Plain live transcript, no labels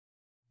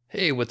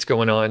Hey, what's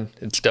going on?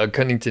 It's Doug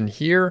Cunnington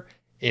here,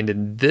 and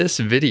in this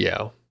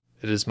video,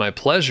 it is my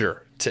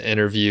pleasure to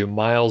interview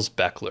Miles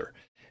Beckler.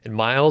 And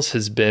Miles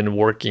has been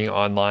working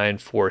online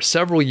for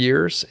several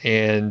years,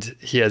 and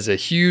he has a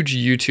huge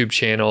YouTube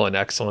channel, an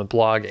excellent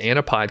blog, and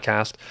a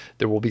podcast.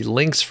 There will be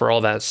links for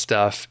all that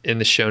stuff in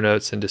the show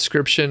notes and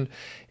description.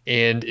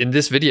 And in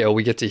this video,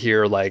 we get to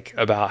hear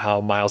about how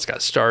Miles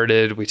got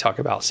started. We talk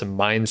about some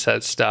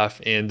mindset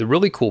stuff, and the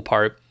really cool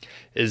part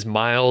is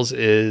Miles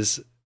is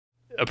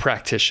a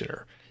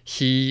practitioner.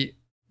 He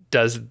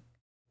does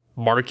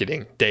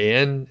marketing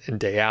day in and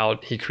day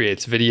out. He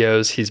creates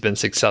videos. He's been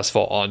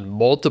successful on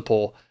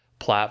multiple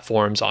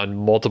platforms, on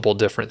multiple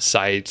different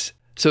sites.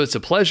 So it's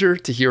a pleasure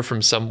to hear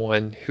from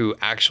someone who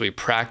actually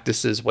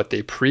practices what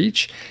they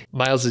preach.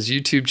 Miles's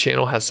YouTube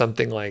channel has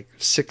something like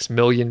 6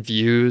 million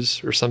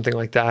views or something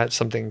like that,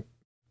 something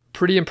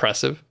pretty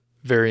impressive,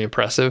 very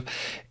impressive.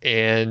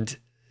 And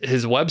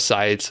his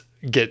websites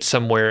get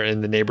somewhere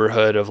in the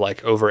neighborhood of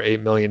like over 8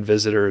 million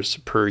visitors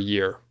per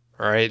year.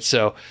 All right.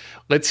 So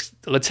let's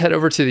head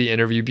over to the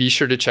interview. Be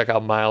sure to check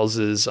out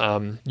Miles's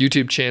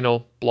YouTube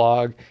channel,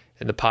 blog,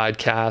 and the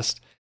podcast.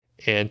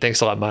 And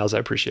thanks a lot, Miles. I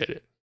appreciate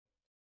it.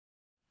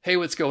 Hey,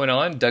 what's going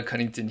on? Doug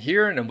Cunnington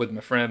here, and I'm with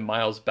my friend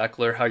Miles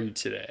Beckler. How are you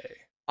today?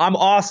 I'm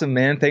awesome,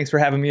 man. Thanks for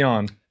having me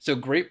on. So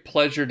great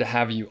pleasure to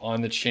have you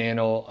on the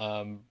channel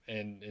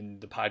and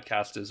the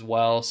podcast as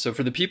well. So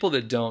for the people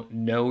that don't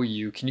know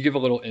you, can you give a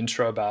little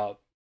intro about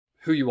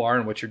who you are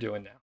and what you're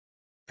doing now?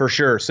 For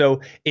sure.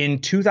 So in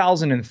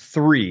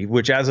 2003,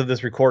 which as of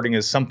this recording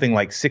is something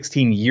like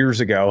 16 years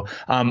ago,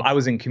 I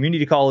was in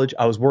community college.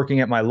 I was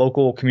working at my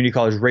local community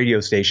college radio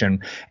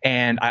station,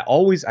 and I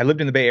lived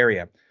in the Bay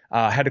Area.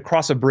 Had to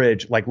cross a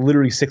bridge like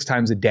literally 6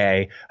 times a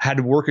day, had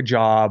to work a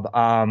job.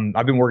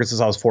 I've been working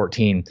since I was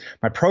 14.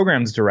 My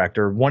programs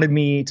director wanted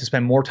me to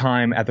spend more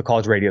time at the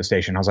college radio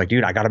station. I was like,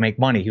 dude, I got to make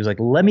money. He was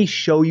like, let me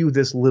show you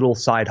this little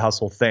side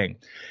hustle thing.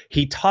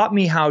 He taught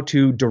me how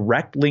to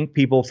direct link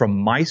people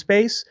from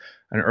MySpace,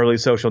 an early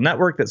social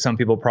network that some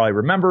people probably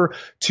remember,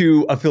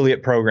 to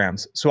affiliate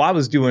programs. So I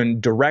was doing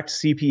direct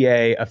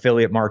CPA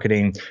affiliate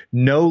marketing,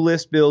 no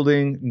list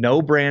building,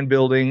 no brand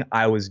building.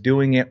 I was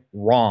doing it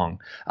wrong.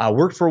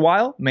 Worked for a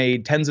while,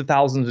 made tens of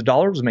thousands of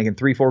dollars, was making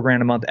 $3-4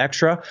 grand a month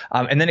extra.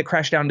 And then it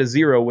crashed down to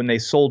zero when they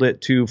sold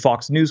it to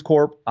Fox News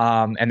Corp,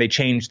 and they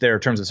changed their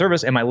terms of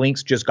service, and my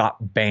links just got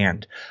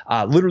banned.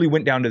 Literally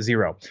went down to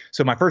zero.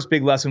 So my first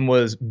big lesson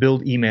was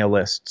build email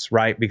lists,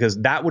 right? Because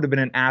that would have been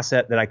an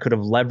asset that I could have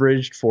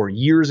leveraged for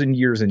years and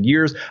years and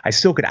years. I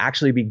still could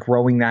actually be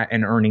growing that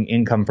and earning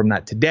income from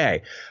that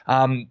today.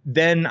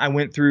 Then I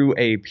went through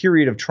a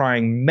period of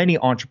trying many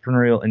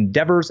entrepreneurial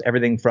endeavors,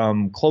 everything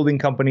from clothing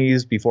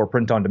companies before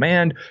print on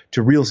demand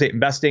to real estate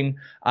investing.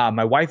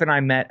 My wife and I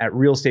met at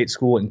real estate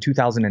school in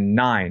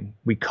 2009.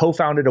 We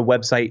co-founded a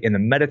website in the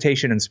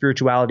meditation and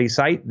spirituality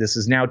site. This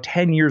is now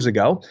 10 years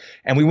ago.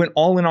 And we went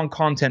all in on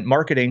content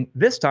marketing.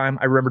 This time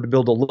I remembered to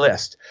build a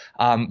list.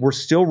 We're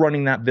still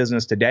running that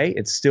business today.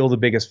 It's still the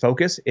biggest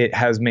focus. It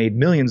has made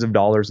millions of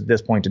dollars at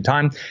this point in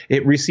time.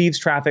 It receives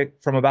traffic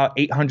from about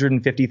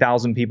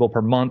 850,000 people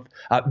per month,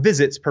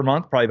 visits per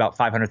month, probably about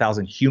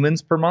 500,000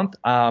 humans per month,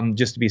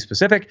 just to be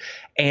specific.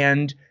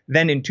 And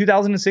then in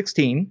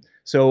 2016,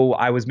 so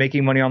I was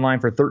making money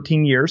online for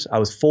 13 years. I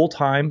was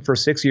full-time for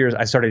 6 years.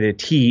 I started to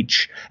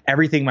teach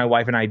everything my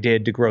wife and I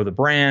did to grow the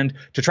brand,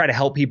 to try to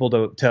help people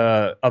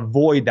to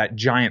avoid that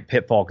giant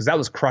pitfall, because that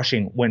was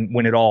crushing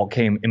when it all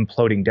came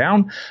imploding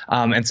down.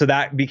 And so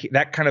that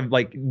kind of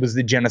like was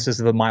the genesis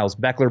of the Miles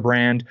Beckler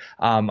brand.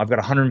 I've got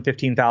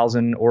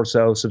 115,000 or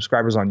so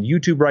subscribers on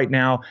YouTube right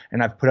now,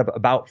 and I've put up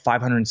about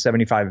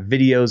 575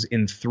 videos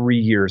in 3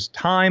 years'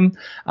 time.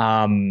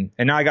 And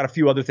now I got a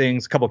few other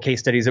things, a couple of case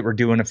studies that we're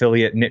doing,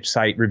 affiliate niche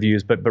site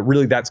reviews, but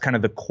really that's kind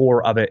of the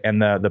core of it and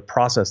the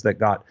process that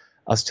got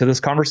us to this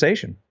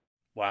conversation.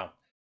 Wow.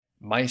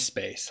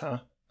 MySpace, huh?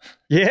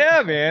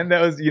 Yeah, man.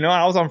 That was,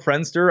 I was on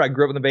Friendster. I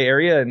grew up in the Bay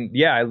Area, and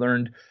yeah, I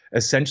learned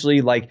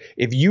essentially like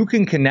if you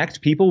can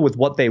connect people with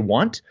what they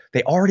want,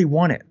 they already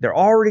want it. They're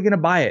already going to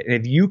buy it. And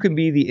if you can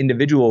be the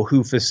individual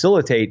who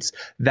facilitates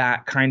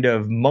that kind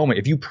of moment,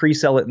 if you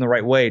pre-sell it in the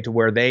right way to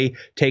where they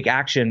take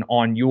action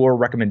on your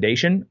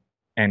recommendation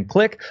and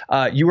click,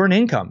 you earn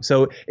income.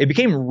 So it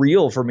became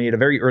real for me at a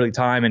very early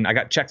time. And I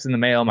got checks in the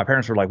mail. My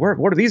parents were like, what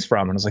are these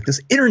from? And I was like, this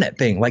internet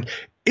thing, like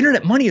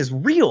internet money is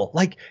real.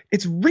 Like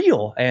it's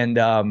real.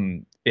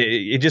 And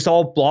it just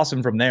all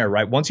blossomed from there,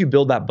 right? Once you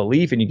build that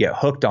belief and you get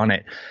hooked on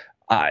it,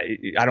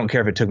 I don't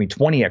care if it took me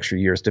 20 extra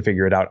years to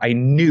figure it out. I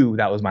knew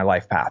that was my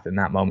life path in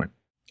that moment.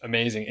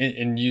 Amazing.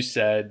 And you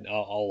said,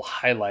 I'll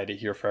highlight it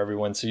here for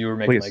everyone. So you were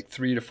making like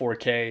 3 to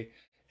 4K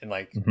in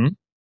like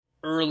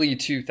early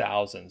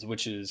 2000s,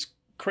 which is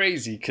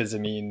crazy because I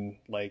mean,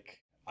 like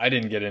I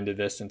didn't get into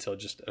this until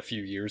just a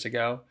few years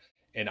ago,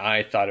 and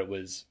I thought it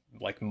was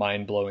like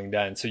mind blowing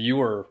then. So you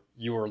were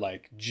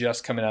like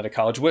just coming out of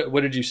college.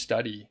 What did you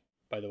study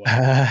by the way?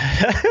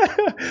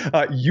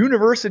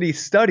 University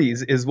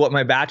studies is what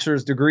my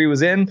bachelor's degree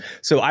was in.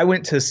 So I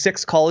went to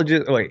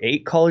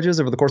 8 colleges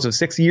over the course of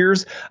 6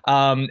 years.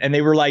 And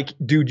they were like,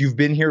 dude, you've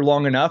been here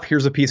long enough.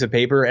 Here's a piece of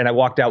paper. And I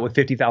walked out with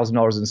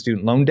 $50,000 in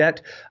student loan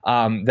debt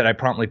that I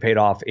promptly paid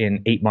off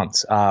in 8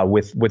 months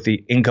with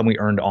the income we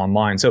earned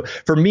online. So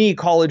for me,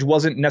 college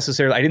wasn't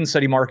necessarily, I didn't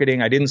study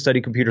marketing. I didn't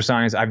study computer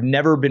science. I've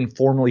never been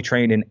formally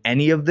trained in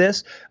any of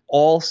this,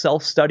 all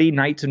self-study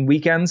nights and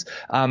weekends.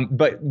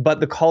 But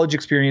the college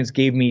experience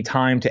gave me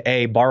time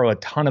to borrow a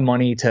ton of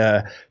money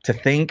to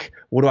think,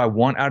 what do I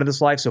want out of this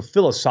life? So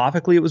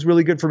philosophically, it was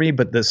really good for me,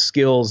 but the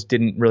skills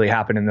didn't really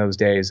happen in those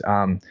days.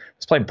 I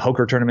was playing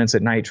poker tournaments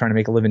at night, trying to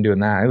make a living doing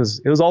that.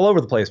 It was all over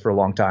the place for a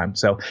long time.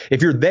 So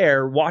if you're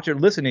there, watching,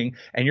 listening,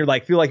 and you're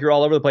like, feel like you're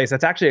all over the place,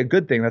 that's actually a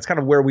good thing. That's kind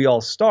of where we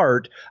all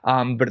start.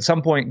 But at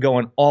some point,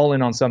 going all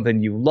in on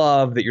something you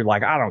love that you're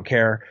like, I don't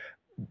care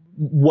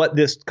what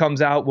this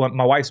comes out. What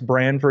my wife's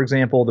brand, for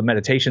example, the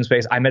meditation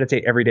space, I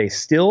meditate every day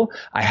still.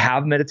 I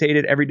have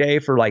meditated every day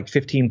for like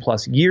 15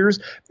 plus years.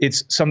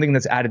 It's something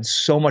that's added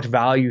so much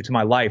value to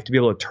my life to be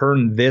able to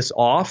turn this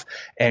off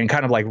and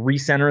kind of like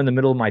recenter in the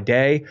middle of my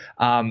day,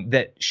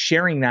 that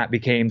sharing that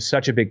became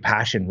such a big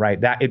passion,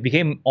 right? That it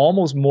became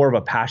almost more of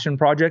a passion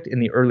project in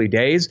the early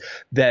days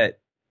that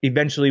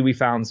eventually we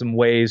found some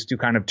ways to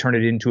kind of turn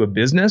it into a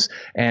business.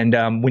 And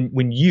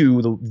when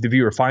you, the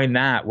viewer, find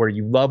that where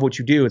you love what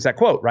you do, it's that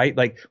quote, right?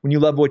 Like when you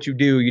love what you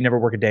do, you never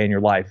work a day in your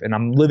life. And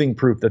I'm living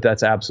proof that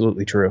that's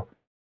absolutely true.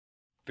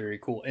 Very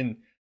cool. And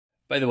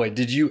by the way,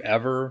 did you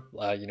ever,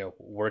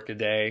 work a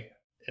day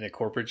in a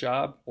corporate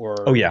job or?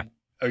 Oh yeah.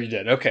 Oh, you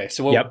did. Okay.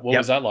 So what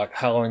was that like?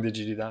 How long did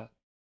you do that?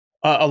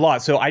 A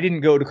lot. So I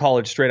didn't go to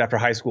college straight after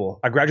high school.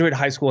 I graduated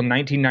high school in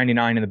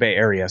 1999 in the Bay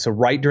Area. So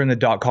right during the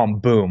dot-com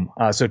boom.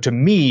 So to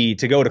me,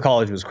 to go to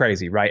college was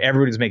crazy, right?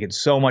 Everybody's making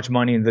so much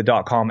money in the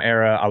dot-com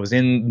era. I was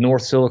in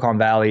North Silicon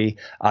Valley.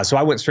 So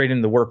I went straight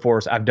into the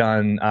workforce. I've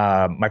done,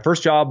 my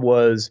first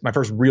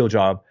real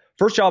job.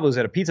 First job was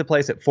at a pizza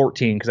place at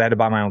 14 because I had to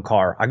buy my own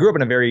car. I grew up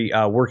in a very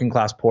working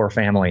class, poor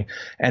family.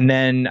 And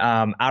then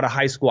out of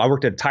high school, I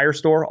worked at a tire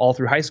store all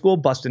through high school,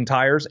 busting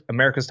tires,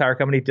 America's Tire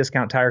Company,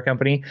 discount tire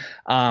company.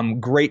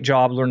 Great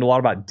job, learned a lot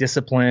about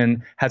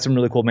discipline, had some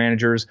really cool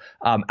managers.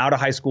 Out of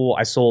high school,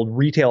 I sold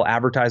retail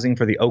advertising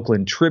for the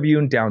Oakland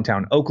Tribune,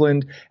 downtown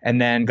Oakland, and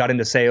then got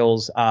into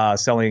sales,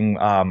 selling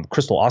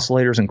crystal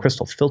oscillators and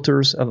crystal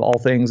filters of all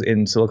things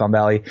in Silicon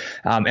Valley.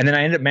 And then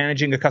I ended up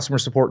managing a customer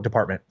support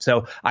department.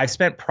 So I've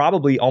spent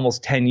probably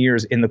almost 10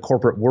 years in the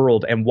corporate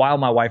world. And while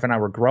my wife and I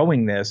were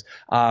growing this,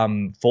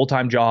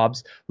 full-time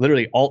jobs,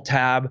 literally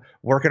alt-tab,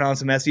 working on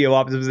some SEO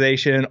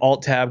optimization,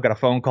 alt-tab, got a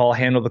phone call,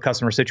 handled the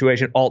customer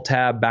situation,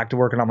 alt-tab, back to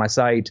working on my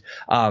site,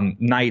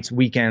 nights,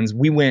 weekends.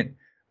 We went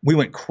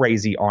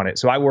crazy on it.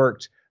 So I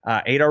worked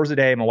 8 hours a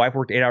day. My wife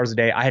worked 8 hours a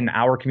day. I had an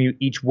hour commute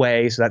each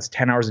way. So that's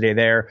 10 hours a day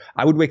there.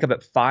 I would wake up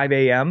at 5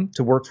 a.m.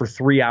 to work for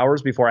 3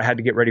 hours before I had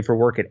to get ready for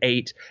work at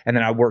 8. And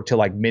then I worked till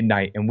like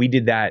midnight. And we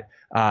did that.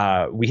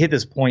 We hit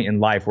this point in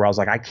life where I was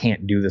like, I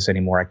can't do this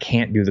anymore. I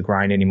can't do the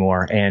grind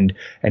anymore. And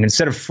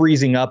instead of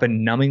freezing up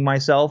and numbing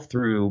myself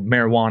through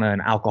marijuana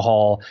and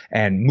alcohol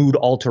and mood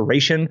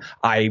alteration,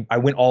 I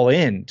went all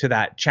in to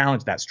that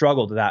challenge, that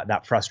struggle, to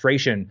that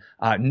frustration,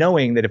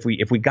 knowing that if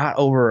we got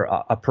over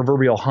a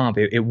proverbial hump,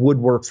 it would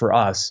work for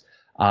us.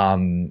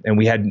 And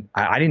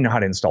I didn't know how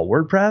to install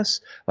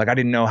WordPress. Like I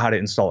didn't know how to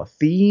install a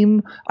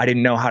theme. I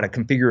didn't know how to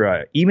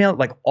configure an email,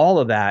 like all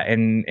of that.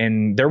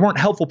 And there weren't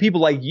helpful people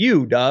like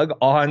you, Doug,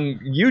 on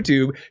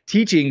YouTube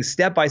teaching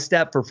step by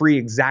step for free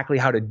exactly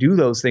how to do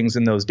those things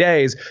in those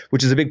days,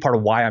 which is a big part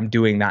of why I'm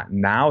doing that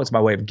now. It's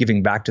my way of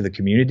giving back to the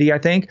community, I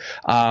think.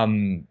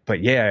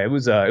 But yeah, it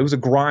was a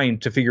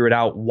grind to figure it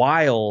out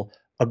while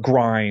a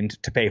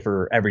grind to pay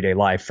for everyday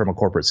life from a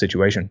corporate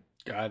situation.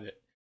 Got it.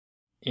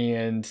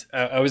 And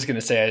I was going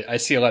to say, I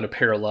see a lot of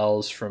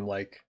parallels from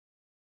like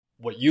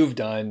what you've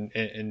done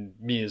and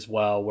me as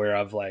well, where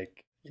I've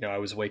like, I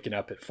was waking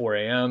up at 4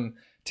 a.m.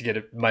 to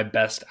get my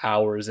best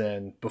hours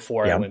in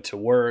before I went to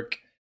work.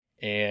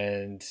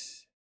 And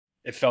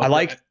it felt I'm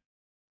going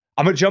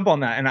to jump on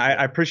that. And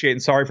I appreciate it.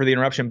 And sorry for the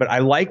interruption, but I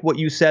like what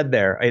you said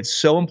there. It's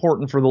so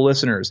important for the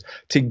listeners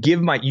to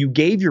you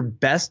gave your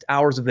best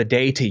hours of the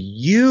day to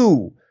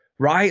you.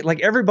 Right? Like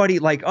everybody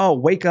like, oh,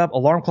 wake up,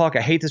 alarm clock.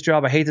 I hate this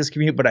job. I hate this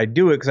commute, but I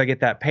do it because I get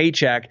that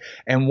paycheck.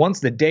 And once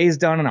the day's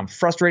done and I'm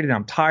frustrated and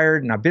I'm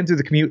tired and I've been through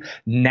the commute,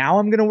 now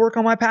I'm going to work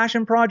on my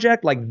passion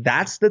project. Like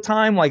that's the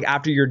time, like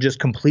after you're just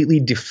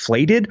completely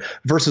deflated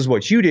versus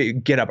what you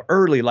did, get up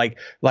early, like,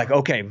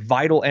 okay,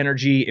 vital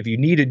energy. If you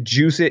need to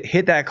juice it,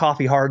 hit that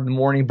coffee hard in the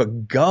morning,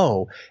 but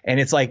go. And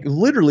it's like,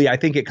 literally, I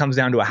think it comes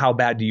down to how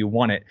bad do you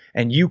want it?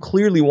 And you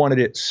clearly wanted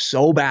it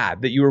so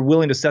bad that you were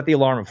willing to set the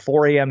alarm at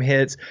 4 a.m.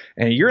 hits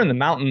and you're in the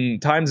mountain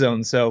time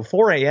zone. So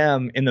 4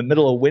 a.m. in the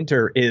middle of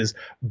winter is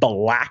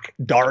black,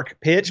 dark,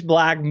 pitch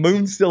black,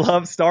 moon still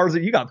up, stars.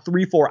 You got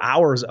 3-4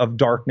 hours of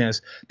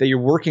darkness that you're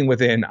working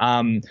within.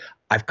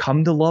 I've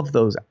come to love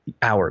those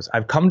hours.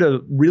 I've come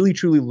to really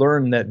truly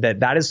learn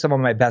that is some of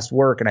my best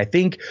work. And I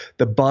think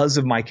the buzz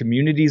of my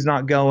community is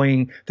not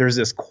going. There's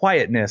this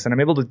quietness, and I'm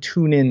able to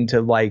tune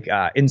into like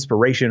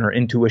inspiration or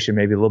intuition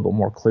maybe a little bit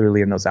more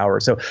clearly in those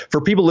hours. So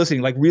for people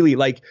listening, like really,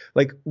 like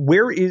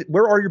where are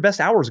your best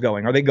hours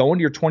going? Are they going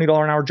to your $20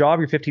 an hour job,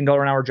 your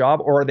 $15 an hour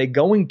job, or are they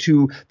going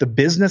to the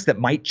business that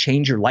might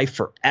change your life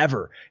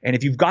forever? And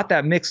if you've got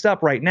that mixed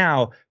up right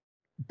now,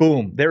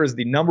 boom, there is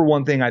the number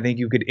one thing I think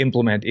you could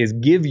implement is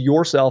give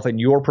yourself and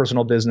your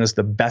personal business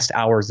the best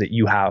hours that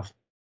you have.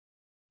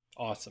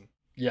 Awesome.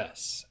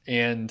 Yes.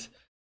 And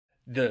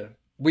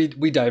we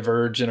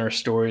diverge in our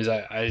stories.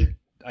 I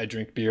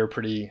drink beer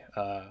pretty,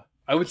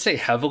 I would say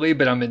heavily,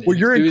 but I'm an Well,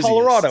 you're enthusiast. in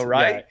Colorado,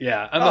 right?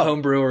 Yeah. I'm a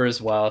home brewer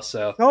as well.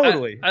 So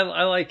totally.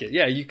 I like it.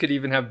 Yeah. You could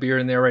even have beer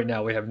in there right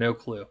now. We have no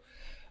clue.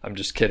 I'm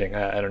just kidding.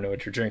 I don't know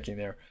what you're drinking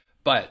there,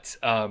 but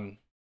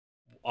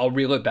I'll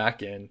reel it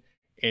back in.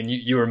 And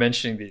you were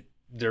mentioning that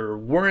there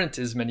weren't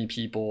as many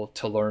people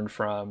to learn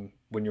from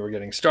when you were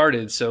getting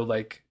started. So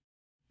like,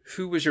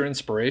 who was your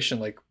inspiration?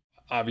 Like,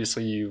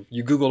 obviously you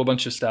Googled a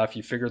bunch of stuff,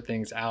 you figured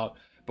things out,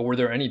 but were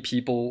there any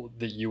people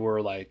that you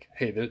were like,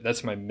 hey,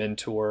 that's my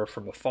mentor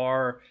from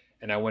afar,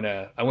 and I want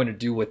to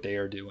do what they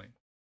are doing?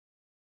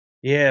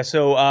 Yeah.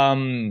 So,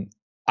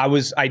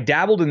 I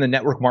dabbled in the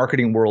network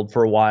marketing world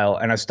for a while,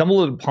 and I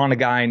stumbled upon a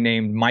guy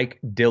named Mike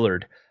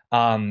Dillard.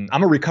 I'm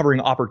a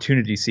recovering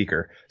opportunity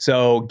seeker.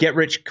 So get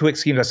rich quick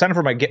schemes. I signed up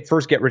for my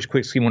first get rich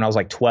quick scheme when I was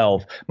like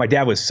 12. My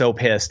dad was so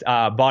pissed.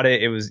 Bought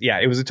it. It was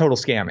a total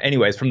scam.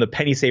 Anyways, from the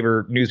penny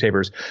saver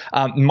newspapers.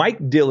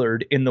 Mike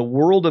Dillard in the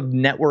world of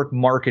network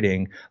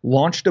marketing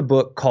launched a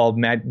book called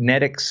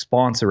Magnetic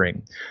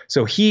Sponsoring.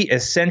 So he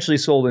essentially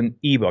sold an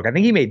ebook. I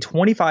think he made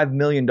 $25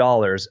 million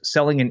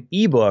selling an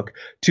ebook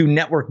to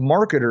network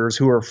marketers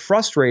who are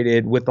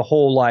frustrated with the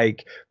whole,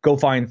 like, go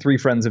find 3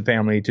 friends and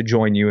family to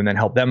join you and then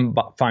help them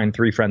find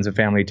 3 friends and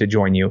family to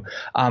join you.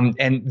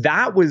 And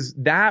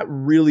that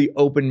really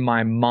opened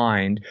my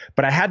mind.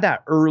 But I had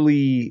that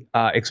early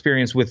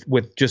experience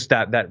with just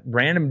that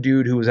random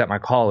dude who was at my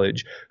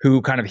college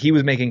who he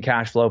was making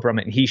cash flow from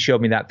it, and he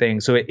showed me that thing.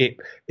 So it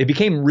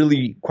became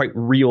really quite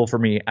real for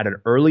me at an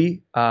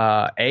early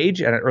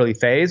age, at an early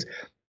phase.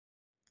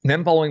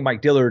 Then following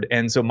Mike Dillard.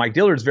 And so Mike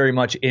Dillard's very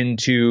much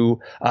into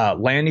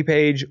landing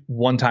page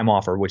one-time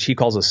offer, which he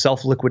calls a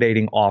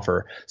self-liquidating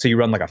offer. So you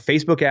run like a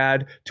Facebook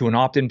ad to an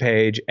opt-in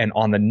page, and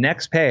on the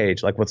next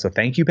page, like what's the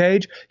thank you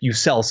page, you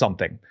sell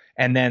something.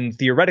 And then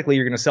theoretically,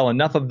 you're going to sell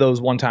enough of those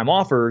one-time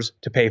offers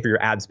to pay for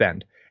your ad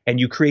spend. And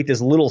you create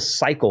this little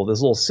cycle, this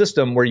little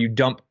system where you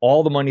dump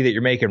all the money that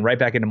you're making right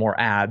back into more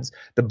ads.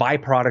 The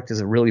byproduct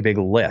is a really big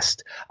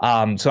list.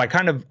 So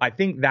I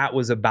think that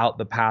was about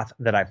the path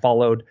that I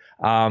followed.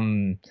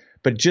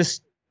 But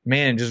just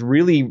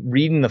really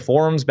reading the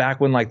forums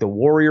back when like the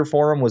Warrior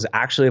Forum was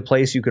actually a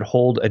place you could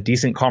hold a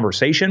decent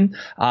conversation,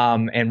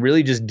 and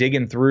really just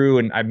digging through.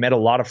 And I met a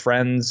lot of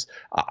friends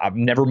I've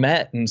never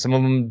met, and some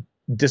of them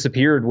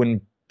disappeared when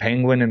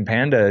Penguin and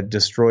Panda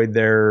destroyed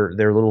their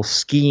little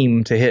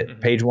scheme to hit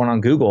page 1 on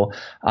Google.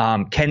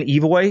 Ken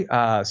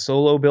Evoy,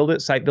 Solo Build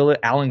It, Site Build It.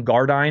 Alan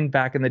Gardine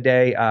back in the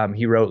day,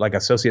 he wrote like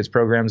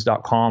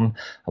associatesprograms.com.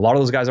 A lot of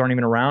those guys aren't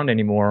even around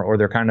anymore, or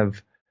they're kind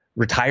of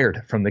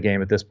retired from the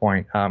game at this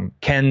point.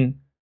 Ken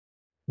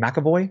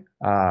McAvoy,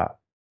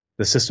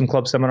 the System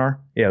Club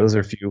seminar. Yeah, those are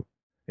a few.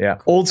 Yeah,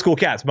 old school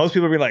cats. Most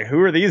people will be like, who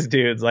are these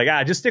dudes? Like,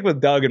 just stick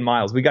with Doug and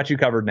Miles. We got you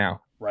covered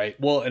now. Right.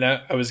 Well, and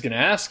I was going to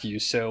ask you,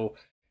 so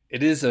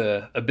it is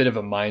a bit of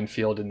a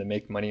minefield in the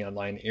make money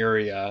online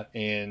area.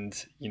 And,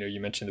 you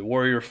mentioned the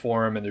Warrior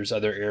Forum, and there's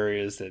other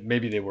areas that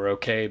maybe they were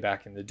okay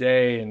back in the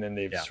day, and then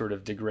they've sort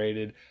of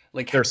degraded.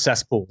 Like, they're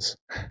cesspools.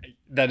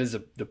 That is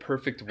the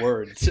perfect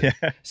word.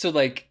 So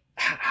like,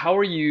 how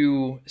are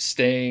you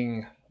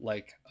staying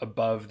like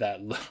above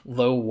that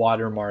low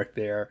water mark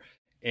there?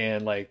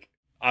 And like,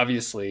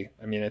 obviously,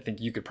 I mean, I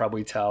think you could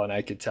probably tell, and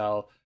I could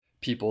tell,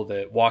 people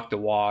that walk the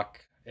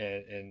walk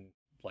and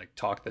like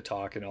talk the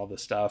talk and all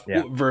this stuff,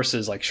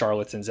 versus like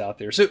charlatans out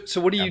there.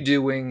 So what are you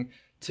doing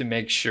to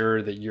make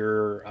sure that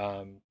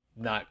you're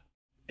not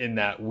in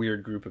that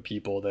weird group of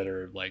people that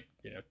are like,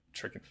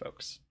 tricking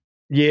folks?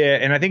 Yeah.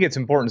 And I think it's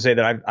important to say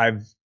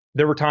that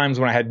there were times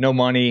when I had no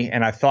money,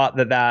 and I thought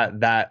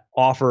that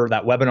offer,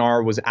 that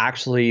webinar, was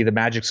actually the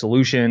magic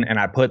solution. And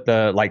I put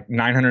the like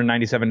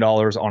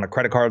 $997 on a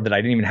credit card that I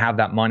didn't even have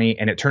that money,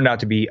 and it turned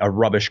out to be a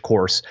rubbish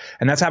course.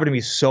 And that's happened to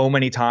me so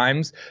many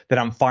times that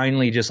I'm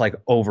finally just like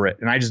over it,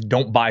 and I just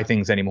don't buy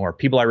things anymore.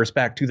 People I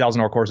respect,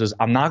 $2,000 courses,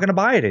 I'm not going to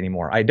buy it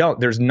anymore. I don't.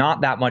 There's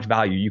not that much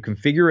value. You can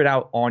figure it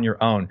out on your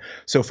own.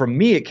 So for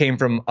me, it came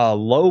from a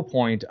low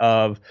point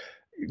of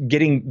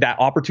getting that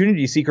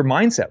opportunity seeker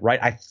mindset, right?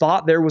 I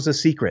thought there was a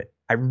secret.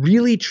 I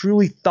really,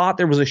 truly thought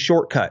there was a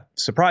shortcut.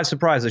 Surprise,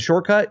 surprise. The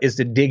shortcut is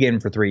to dig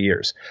in for 3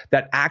 years.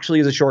 That actually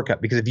is a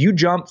shortcut, because if you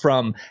jump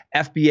from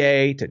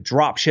FBA to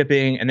drop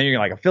shipping, and then you're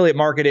like affiliate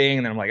marketing,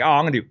 and then I'm like,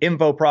 I'm going to do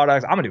info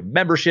products, I'm going to do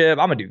membership,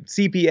 I'm going to do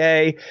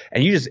CPA,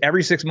 and you just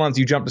every 6 months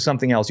you jump to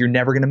something else, you're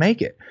never going to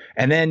make it.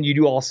 And then you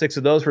do all 6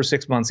 of those for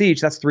 6 months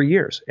each. That's 3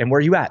 years. And where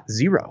are you at?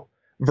 0.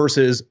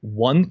 versus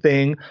one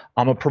thing.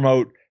 I'm going to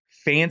promote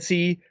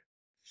fancy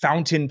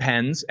fountain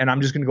pens, and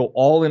I'm just going to go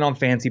all in on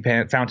fountain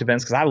pens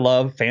because I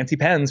love fancy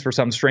pens for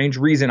some strange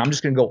reason. I'm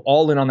just going to go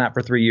all in on that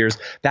for 3 years.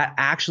 That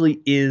actually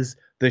is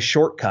the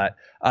shortcut.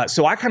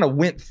 So I kind of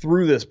went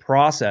through this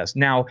process.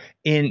 Now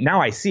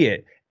I see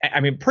it. I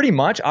mean, pretty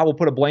much, I will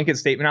put a blanket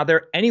statement out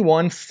there.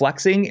 Anyone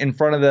flexing in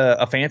front of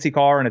a fancy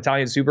car, an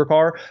Italian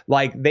supercar,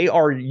 like they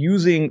are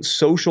using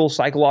social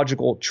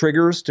psychological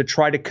triggers to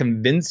try to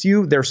convince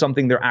you there's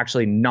something they're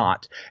actually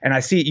not. And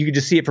I see it, you can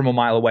just see it from a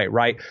mile away,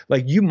 right?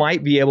 Like you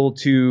might be able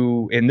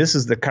to, and this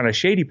is the kind of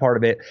shady part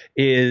of it,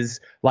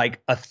 is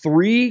like a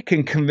 3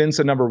 can convince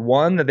a number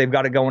 1 that they've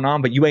got it going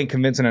on, but you ain't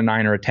convincing a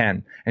 9 or a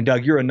 10. And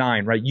Doug, you're a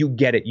 9, right? You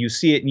get it. You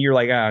see it and you're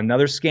like,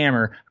 another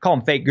scammer. I call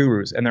them fake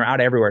gurus, and they're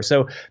out everywhere.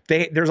 So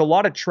there's a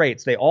lot of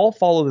traits. They all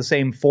follow the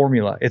same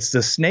formula. It's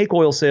the snake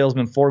oil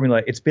salesman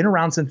formula. It's been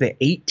around since the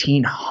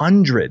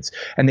 1800s,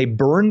 and they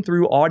burn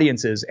through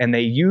audiences and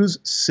they use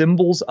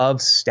symbols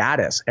of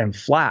status and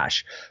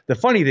flash. The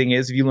funny thing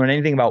is, if you learn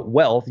anything about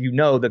wealth, you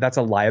know that that's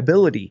a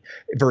liability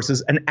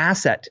versus an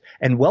asset,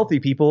 and wealthy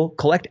people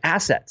collect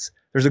assets.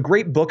 There's a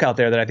great book out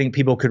there that I think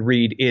people could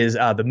read is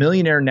The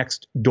Millionaire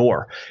Next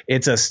Door.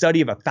 It's a study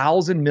of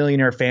 1,000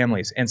 millionaire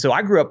families. And so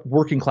I grew up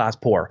working class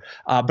poor,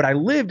 but I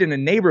lived in a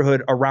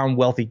neighborhood around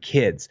wealthy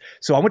kids.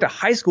 So I went to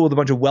high school with a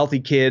bunch of wealthy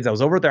kids. I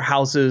was over at their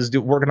houses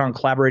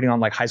collaborating on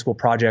like high school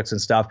projects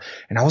and stuff.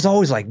 And I was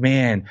always like,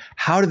 man,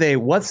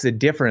 what's the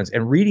difference?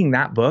 And reading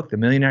that book, The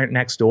Millionaire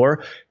Next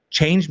Door,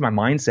 changed my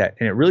mindset.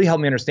 And it really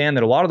helped me understand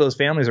that a lot of those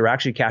families are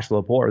actually cash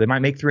flow poor. They might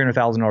make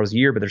 $300,000 a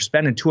year, but they're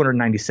spending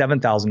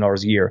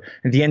 $297,000 a year.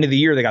 At the end of the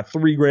year, they got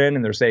 $3,000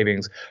 in their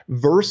savings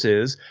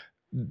versus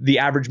the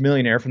average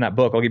millionaire from that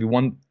book. I'll give you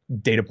one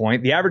data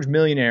point. The average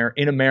millionaire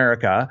in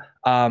America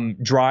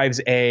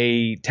drives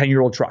a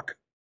 10-year-old truck.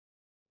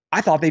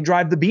 I thought they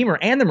drive the Beamer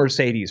and the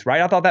Mercedes,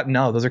 right? I thought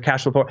no, those are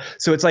cash flow poor.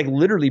 So it's like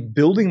literally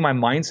building my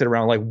mindset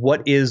around like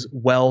what is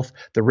wealth,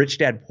 the rich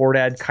dad, poor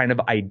dad kind of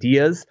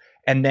ideas,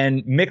 and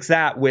then mix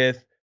that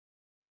with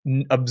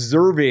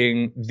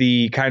observing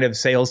the kind of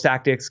sales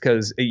tactics,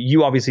 because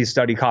you obviously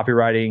study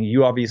copywriting,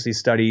 you obviously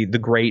study the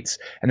greats,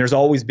 and there's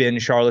always been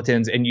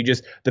charlatans, and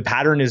the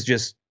pattern is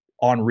just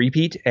on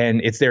repeat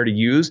and it's there to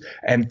use.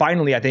 And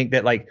finally, I think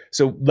that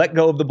so let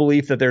go of the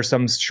belief that there's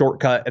some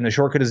shortcut and the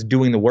shortcut is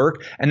doing the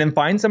work, and then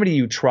find somebody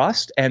you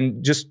trust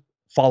and just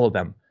follow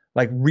them.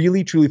 Like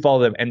really, truly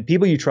follow them. And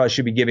people you trust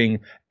should be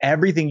giving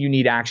everything you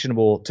need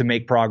actionable to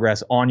make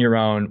progress on your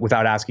own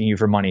without asking you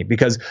for money,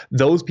 because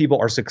those people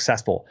are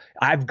successful.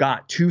 I've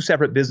got 2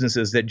 separate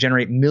businesses that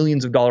generate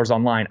millions of dollars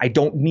online. I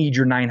don't need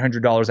your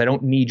 $900. I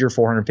don't need your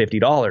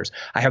 $450.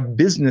 I have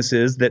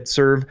businesses that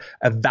serve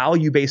a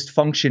value-based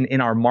function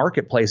in our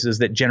marketplaces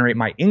that generate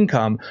my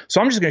income.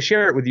 So I'm just going to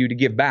share it with you to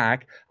give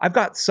back. I've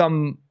got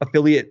some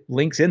affiliate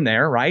links in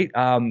there, right?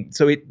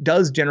 So it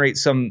does generate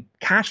some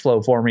cash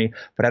flow for me,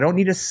 but I don't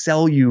need to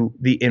sell you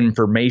the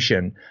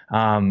information.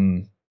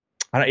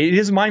 It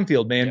is a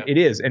minefield, man. Yeah. It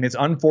is. And it's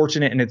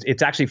unfortunate. And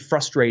it's actually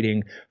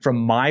frustrating from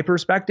my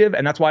perspective.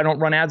 And that's why I don't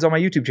run ads on my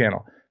YouTube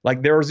channel.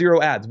 Like there are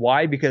 0 ads.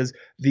 Why? Because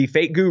the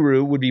fake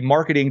guru would be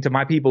marketing to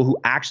my people who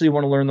actually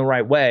want to learn the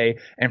right way.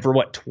 And for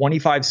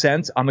 25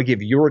 cents, I'm going to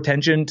give your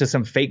attention to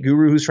some fake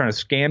guru who's trying to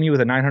scam you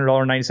with a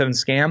 $900.97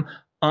 scam.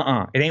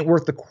 It ain't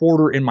worth the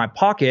quarter in my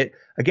pocket.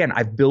 Again,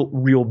 I've built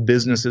real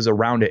businesses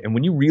around it. And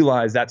when you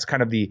realize that's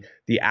kind of the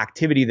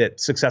activity that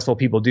successful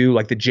people do,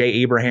 like the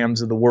Jay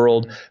Abrahams of the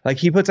world, like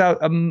he puts out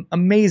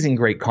amazing,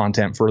 great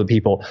content for the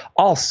people.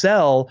 I'll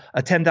sell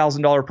a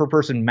 $10,000 per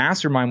person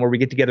mastermind where we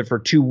get together for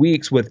 2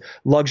 weeks with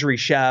luxury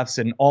chefs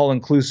and all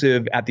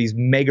inclusive at these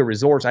mega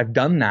resorts. I've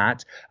done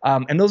that.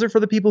 And those are for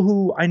the people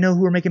who I know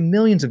who are making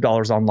millions of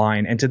dollars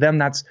online. And to them,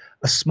 that's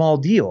a small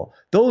deal.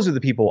 Those are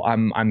the people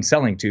I'm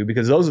selling to,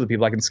 because those are the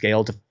people I can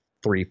scale to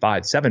 $3, $5,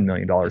 $7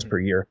 million per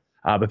year.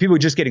 But people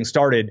just getting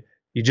started,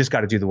 you just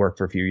got to do the work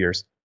for a few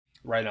years.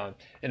 Right on.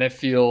 And I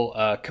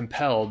feel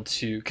compelled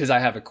to, because I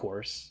have a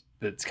course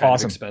that's kind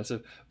of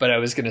expensive, but I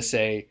was going to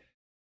say,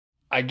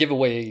 I give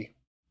away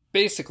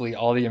basically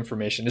all the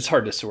information. It's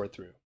hard to sort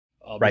through.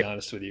 I'll be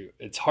honest with you.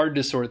 It's hard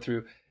to sort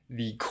through.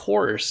 The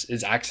course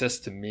is access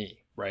to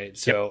me, right?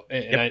 So,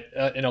 and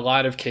in a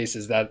lot of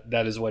cases,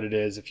 that is what it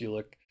is. If you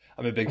look,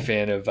 I'm a big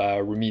fan of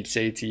Ramit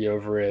Sethi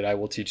over at I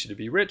Will Teach You to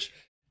Be Rich.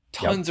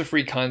 Tons of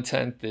free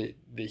content that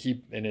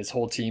he and his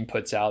whole team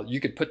puts out. You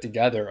could put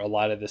together a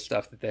lot of the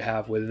stuff that they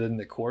have within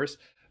the course,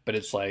 but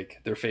it's like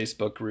their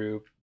Facebook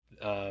group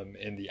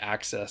and the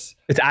access.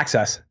 It's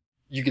access.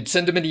 You could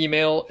send them an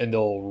email and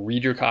they'll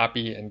read your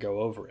copy and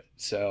go over it.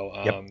 So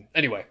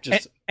anyway,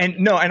 just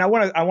and I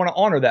want to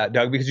honor that,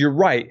 Doug, because you're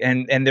right.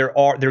 And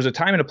there's a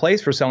time and a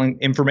place for selling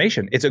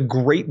information. It's a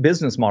great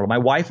business model. My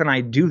wife and I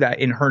do that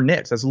in her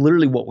niche. That's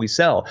literally what we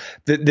sell.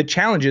 The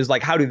challenge is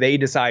like, how do they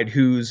decide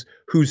who's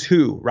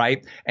who,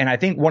 right? And I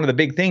think one of the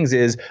big things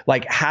is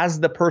like, has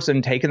the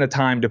person taken the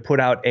time to put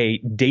out a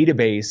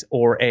database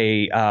or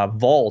a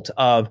vault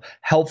of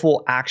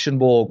helpful,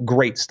 actionable,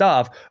 great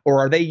stuff, or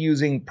are they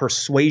using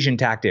persuasion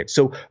tactics?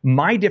 So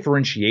my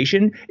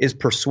differentiation is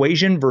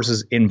persuasion versus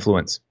versus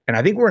influence. And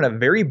I think we're in a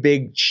very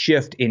big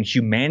shift in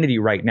humanity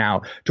right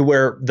now to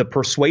where the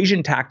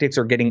persuasion tactics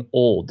are getting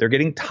old. They're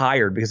getting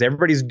tired because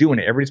everybody's doing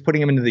it. Everybody's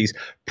putting them into these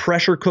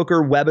pressure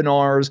cooker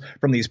webinars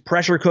from these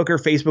pressure cooker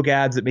Facebook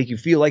ads that make you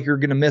feel like you're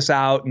going to miss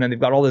out. And then they've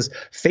got all this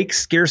fake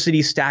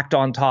scarcity stacked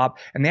on top.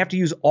 And they have to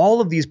use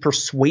all of these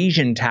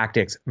persuasion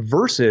tactics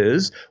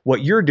versus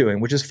what you're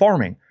doing, which is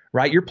farming.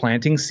 Right? You're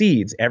planting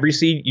seeds. Every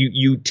seed,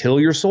 you till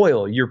your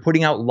soil. You're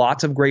putting out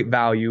lots of great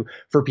value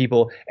for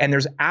people. And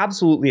there's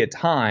absolutely a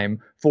time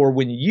for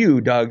when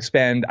you, Doug,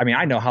 spend, I mean,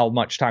 I know how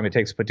much time it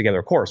takes to put together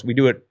a course. We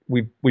do it,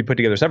 we put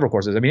together several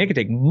courses. I mean, it can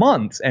take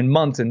months and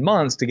months and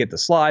months to get the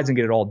slides and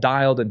get it all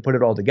dialed and put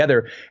it all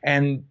together.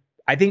 And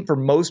I think for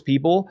most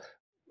people,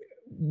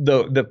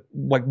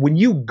 like when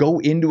you go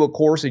into a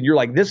course and you're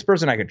like, this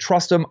person, I could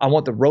trust them. I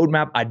want the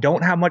roadmap. I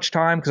don't have much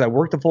time because I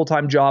worked a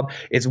full-time job.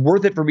 It's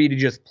worth it for me to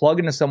just plug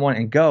into someone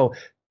and go.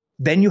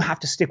 Then you have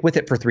to stick with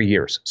it for 3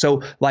 years.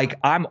 So like,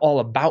 I'm all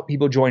about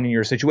people joining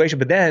your situation,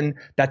 but then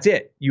that's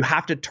it. You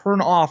have to turn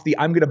off the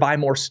I'm going to buy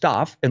more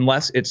stuff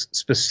unless it's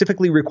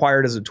specifically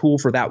required as a tool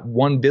for that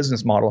one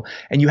business model.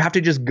 And you have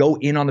to just go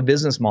in on the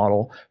business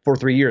model for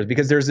 3 years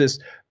because there's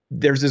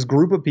this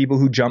group of people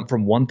who jump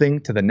from one thing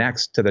to the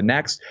next,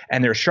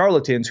 and they're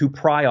charlatans who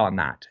pry on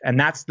that. And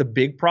that's the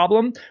big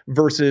problem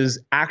versus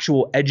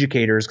actual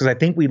educators, because I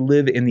think we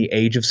live in the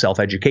age of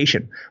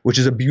self-education, which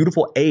is a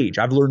beautiful age.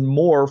 I've learned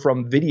more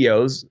from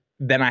videos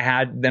than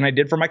I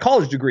did for my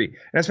college degree.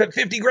 And I spent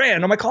 50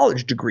 grand on my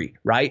college degree,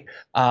 right?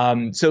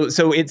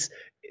 So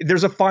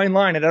there's a fine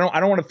line, and I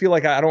don't want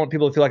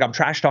people to feel like I'm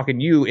trash talking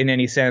you in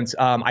any sense.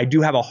 I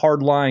do have a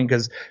hard line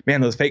because,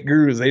 man, those fake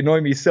gurus, they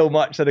annoy me so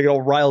much that I get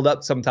all riled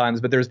up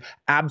sometimes. But there's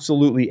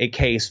absolutely a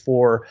case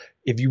for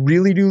if you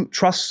really do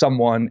trust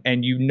someone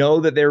and you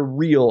know that they're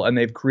real and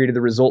they've created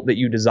the result that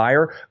you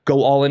desire,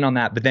 go all in on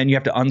that. But then you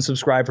have to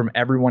unsubscribe from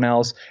everyone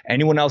else.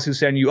 Anyone else who's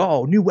sending you,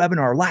 oh, new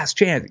webinar, last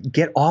chance,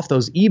 get off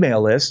those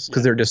email lists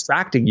because they're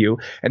distracting you.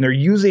 And they're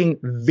using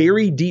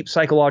very deep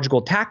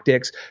psychological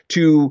tactics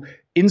to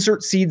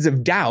insert seeds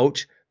of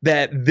doubt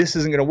that this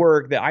isn't going to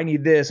work, that I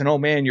need this, and oh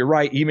man, you're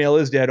right, email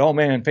is dead, oh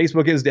man,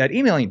 Facebook is dead,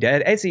 email ain't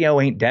dead,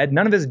 SEO ain't dead,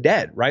 none of it's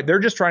dead, right? They're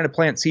just trying to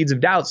plant seeds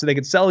of doubt so they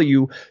could sell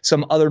you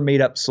some other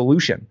made up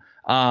solution.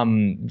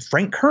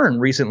 Frank Kern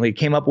recently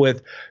came up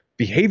with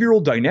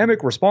behavioral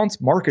dynamic response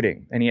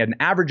marketing, and he had an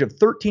average of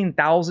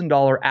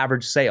 $13,000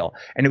 average sale.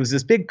 And it was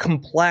this big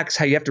complex,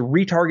 how you have to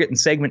retarget and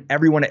segment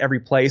everyone at every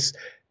place.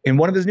 In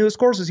one of his newest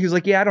courses, he was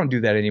like, yeah, I don't do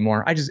that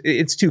anymore.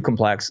 It's too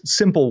complex.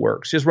 Simple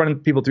works. Just running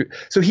people through.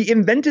 So he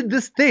invented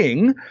this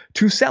thing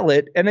to sell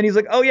it. And then he's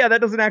like, oh yeah,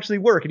 that doesn't actually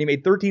work. And he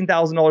made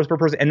 $13,000 per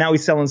person. And now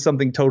he's selling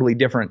something totally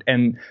different.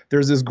 And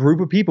there's this group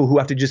of people who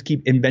have to just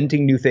keep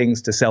inventing new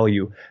things to sell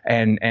you.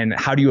 And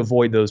how do you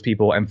avoid those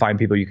people and find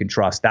people you can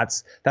trust?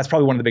 That's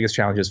probably one of the biggest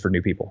challenges for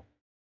new people.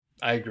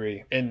 I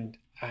agree. And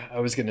I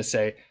was going to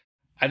say,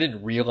 I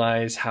didn't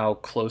realize how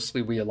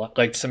closely we align.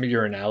 Like some of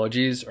your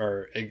analogies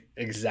are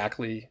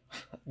exactly,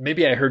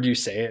 maybe I heard you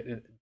say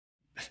it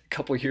a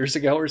couple of years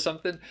ago or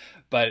something,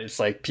 but it's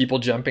like people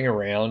jumping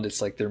around.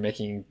 It's like they're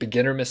making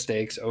beginner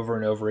mistakes over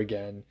and over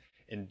again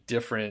in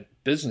different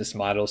business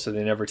models. So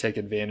they never take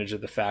advantage of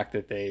the fact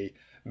that they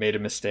made a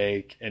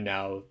mistake and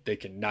now they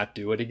can not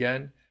do it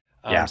again.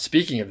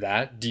 Speaking of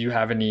that, do you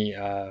have any,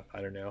 I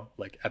don't know,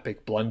 like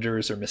epic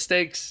blunders or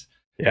mistakes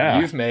that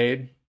you've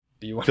made?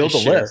 Do you want to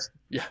share? Build a list.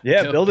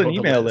 Build an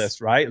email list,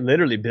 right?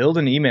 Literally build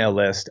an email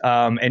list,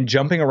 and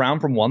jumping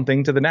around from one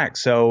thing to the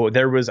next. So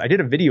I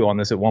did a video on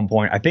this at one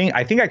point. I think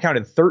I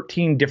counted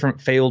 13 different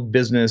failed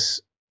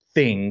business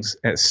things,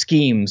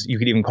 schemes, you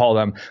could even call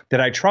them, that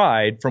I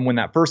tried from when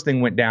that first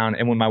thing went down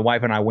and when my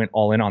wife and I went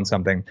all in on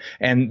something.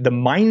 And the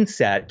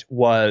mindset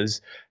was,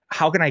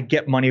 how can I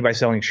get money by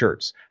selling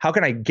shirts? How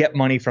can I get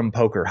money from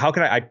poker? How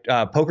can I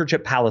Poker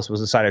Chip Palace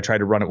was the site I tried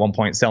to run at one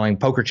point, selling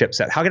poker chip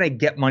sets. How can I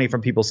get money from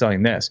people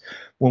selling this?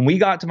 When we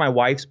got to my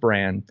wife's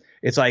brand,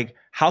 it's like,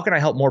 how can I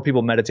help more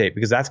people meditate?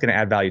 Because that's going to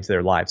add value to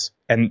their lives.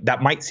 And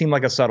that might seem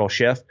like a subtle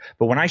shift,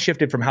 but when I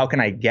shifted from how can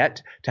I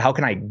get to how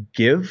can I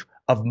give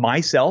of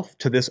myself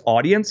to this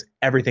audience,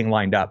 everything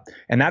lined up.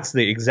 And that's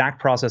the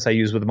exact process I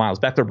use with the Miles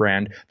Beckler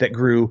brand that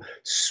grew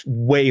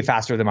way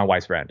faster than my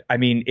wife's brand. I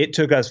mean, it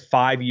took us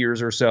 5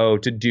 years or so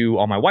to do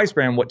on my wife's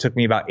brand what took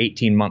me about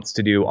 18 months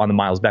to do on the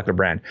Miles Beckler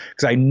brand.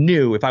 Because I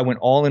knew if I went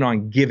all in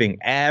on giving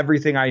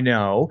everything I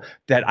know,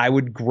 that I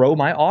would grow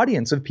my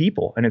audience of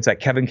people. And it's at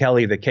Kevin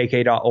Kelly, the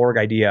KK.org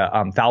idea,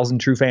 1,000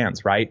 true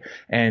fans, right?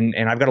 And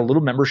I've got a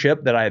little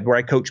membership where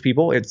I coach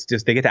people. It's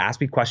just, they get to ask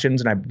me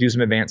questions and I do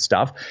some advanced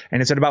stuff.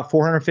 And it's at about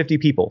 450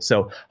 people.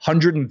 So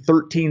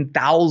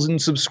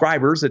 113,000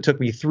 subscribers. That took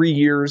me 3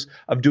 years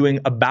of doing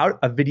about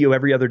a video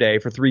every other day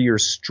for 3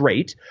 years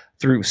straight,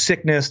 through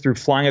sickness, through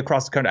flying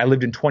across the country. I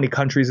lived in 20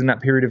 countries in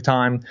that period of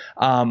time.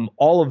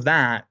 All of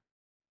that,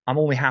 I'm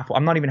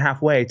not even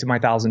halfway to my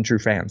 1,000 true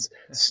fans.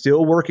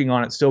 Still working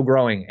on it, still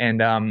growing.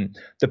 And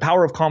the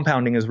power of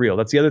compounding is real.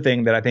 That's the other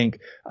thing that I think,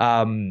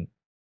 so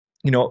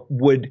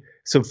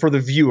for the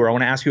viewer, I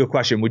want to ask you a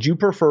question. Would you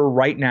prefer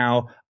right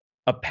now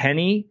a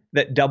penny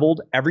that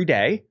doubled every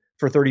day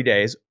for 30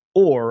 days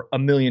or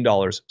 $1 million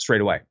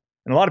straight away.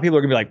 And a lot of people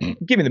are gonna be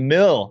like, give me the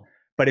mill.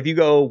 But if you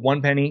go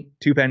 1 penny,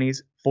 2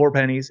 pennies, 4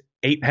 pennies,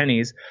 8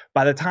 pennies,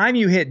 by the time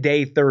you hit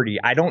day 30,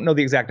 I don't know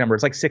the exact number,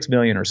 it's like 6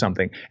 million or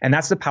something. And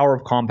that's the power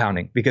of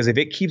compounding, because if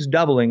it keeps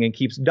doubling and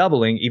keeps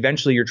doubling,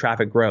 eventually your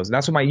traffic grows. And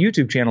that's what my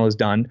YouTube channel has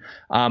done.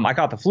 I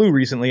caught the flu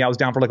recently. I was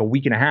down for like a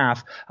week and a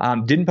half.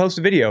 Didn't post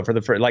a video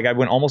I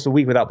went almost a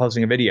week without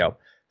posting a video.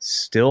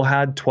 Still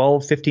had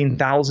 12,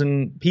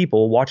 15,000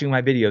 people watching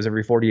my videos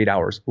every 48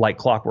 hours, like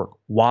clockwork.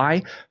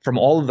 Why? From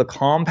all of the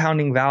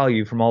compounding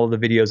value from all of the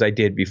videos I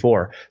did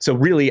before. So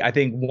really, I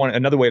think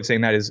another way of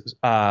saying that is,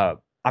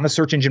 I'm a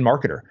search engine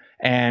marketer,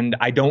 and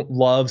I don't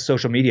love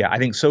social media. I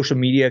think social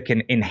media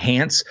can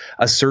enhance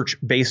a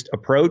search-based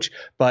approach,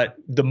 but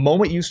the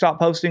moment you stop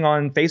posting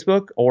on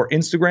Facebook or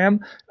Instagram,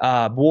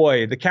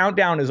 boy, the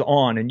countdown is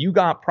on, and you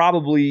got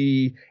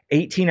probably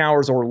 18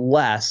 hours or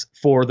less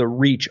for the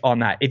reach on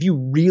that. If you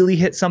really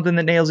hit something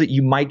that nails it,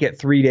 you might get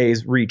 3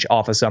 days reach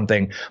off of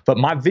something. But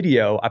my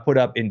video I put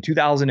up in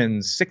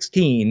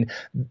 2016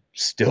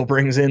 still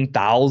brings in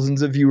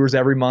thousands of viewers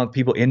every month,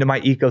 people into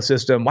my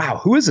ecosystem. Wow,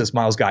 who is this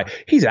Miles guy?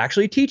 He's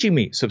actually teaching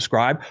me.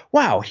 Subscribe.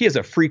 Wow, he has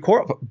a free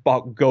course.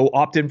 Go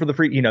opt in for the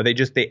free.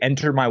 They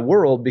enter my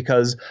world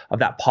because of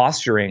that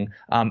posturing,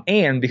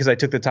 and because I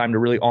took the time to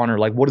really honor,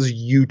 like, what does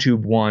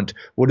YouTube want?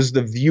 What does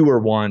the viewer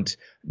want?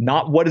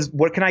 Not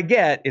what can I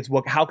get? It's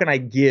how can I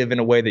give in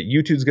a way that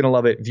YouTube's going to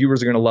love it,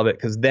 viewers are going to love it,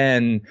 because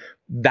then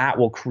that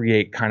will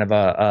create kind of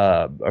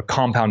a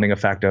compounding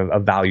effect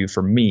of value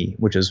for me,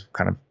 which is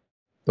kind of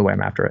the way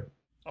I'm after it.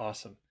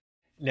 Awesome.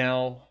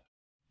 Now,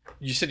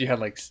 you said you had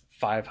like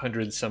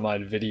 500 some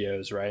odd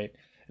videos, right?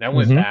 And I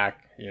went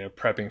back,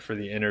 prepping for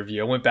the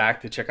interview. I went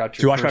back to check out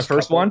your watch my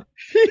first one?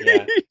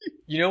 Yeah.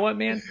 You know what,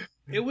 man?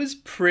 It was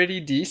pretty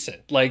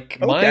decent. Like,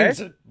 mine's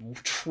a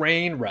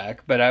train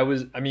wreck, but I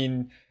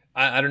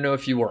don't know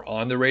if you were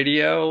on the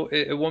radio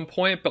at one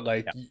point, but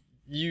like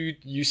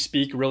you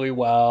speak really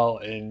well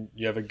and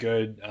you have a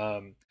good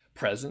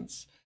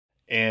presence,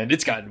 and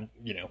it's gotten,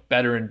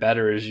 better and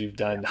better as you've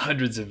done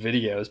hundreds of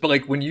videos. But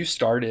like, when you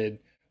started,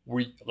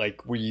 were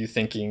you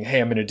thinking, hey,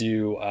 I'm going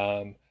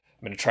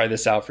to try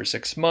this out for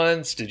 6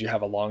 months? Did you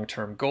have a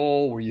long-term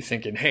goal? Were you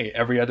thinking, hey,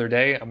 every other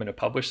day I'm going to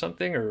publish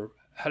something, or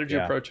how did you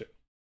approach it?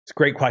 It's a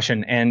great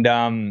question.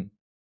 And,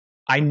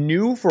 I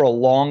knew for a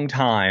long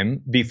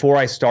time before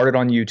I started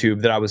on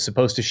YouTube that I was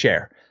supposed to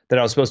share, that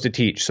I was supposed to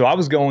teach. So I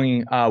was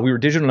we were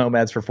digital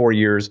nomads for 4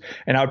 years,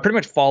 and I would pretty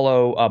much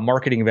follow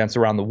marketing events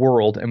around the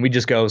world. And we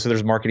just go, so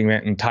there's a marketing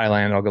event in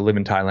Thailand. I'll go live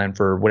in Thailand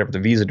for whatever the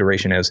visa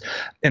duration is.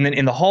 And then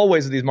in the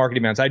hallways of these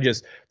marketing events, I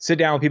just sit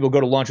down with people, go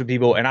to lunch with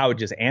people, and I would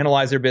just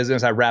analyze their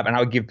business. I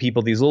would give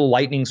people these little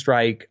lightning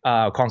strike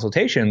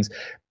consultations,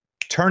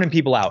 turning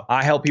people out.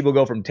 I help people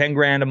go from 10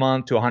 grand a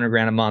month to 100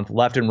 grand a month,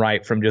 left and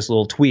right, from just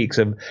little tweaks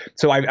of.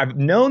 So I've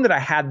known that I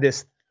had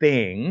this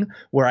thing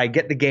where I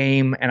get the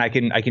game and I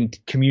can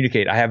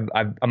communicate. I'm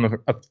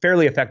a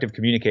fairly effective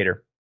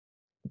communicator,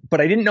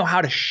 but I didn't know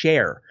how to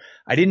share.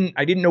 I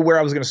didn't know where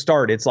I was going to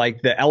start. It's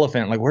like the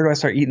elephant. Like, where do I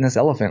start eating this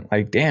elephant?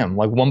 Like, damn,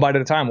 like one bite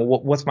at a time.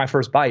 Well, what's my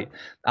first bite?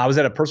 I was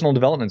at a personal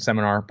development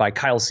seminar by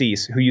Kyle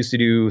Cease, who used to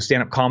do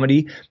stand-up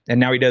comedy, and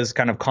now he does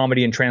kind of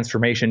comedy and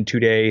transformation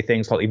 2-day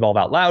things called Evolve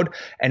Out Loud.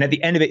 And at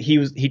the end of it,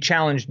 he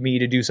challenged me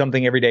to do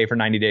something every day for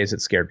 90 days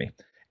that scared me.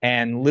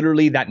 And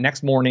literally that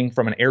next morning,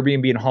 from an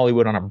Airbnb in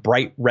Hollywood on a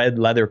bright red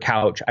leather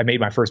couch, I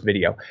made my first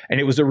video. And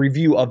it was a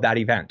review of that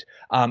event.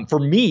 For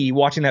me,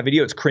 watching that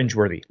video, it's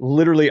cringeworthy.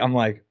 Literally, I'm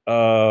like,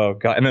 oh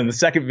God. And then the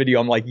second video,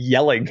 I'm like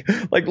yelling,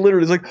 like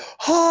literally it's like,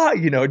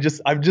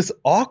 I'm just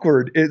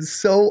awkward. It's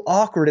so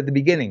awkward at the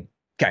beginning.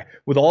 Okay.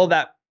 With all of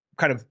that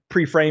kind of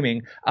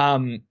pre-framing,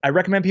 I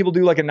recommend people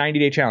do like a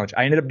 90-day challenge.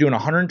 I ended up doing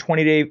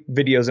 120-day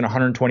videos in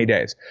 120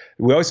 days.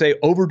 We always say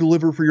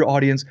over-deliver for your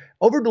audience,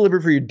 over-deliver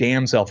for your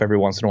damn self every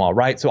once in a while,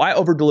 right? So I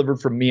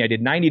over-delivered for me. I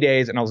did 90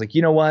 days and I was like,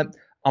 you know what?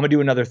 I'm gonna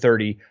do another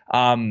 30.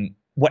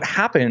 What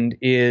happened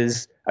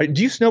is,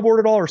 do you snowboard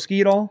at all or ski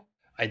at all?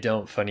 I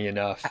don't, funny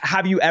enough.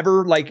 Have you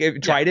ever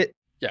tried it?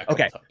 Yeah.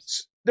 Okay.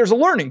 There's a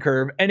learning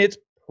curve and it's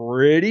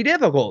pretty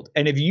difficult.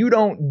 And if you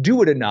don't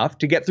do it enough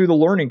to get through the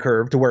learning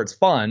curve to where it's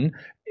fun,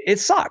 it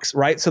sucks,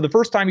 right? So the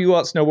first time you go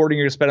out snowboarding,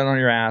 you're going to spend it on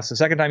your ass. The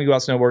second time you go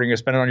out snowboarding, you're going to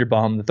spend it on your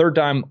bum. The third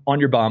time on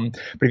your bum.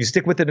 But if you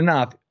stick with it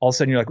enough, all of a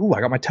sudden you're like, ooh, I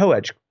got my toe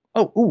edge.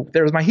 Oh,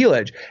 there's my heel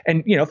edge.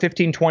 And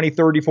 15, 20,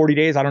 30, 40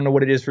 days, I don't know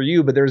what it is for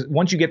you, but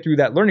once you get through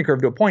that learning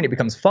curve to a point, it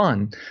becomes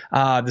fun.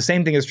 The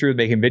same thing is true with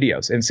making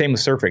videos, and same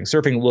with surfing.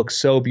 Surfing looks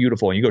so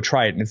beautiful and you go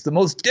try it and it's the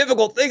most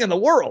difficult thing in the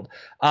world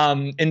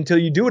until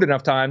you do it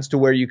enough times to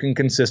where you can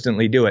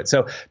consistently do it.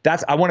 So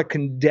I want to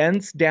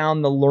condense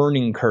down the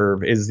learning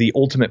curve is the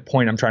ultimate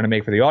point I'm trying to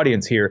make for the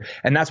audience here.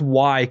 And that's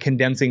why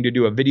condensing to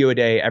do a video a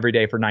day, every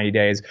day for 90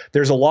 days,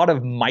 there's a lot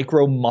of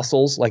micro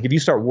muscles. Like if you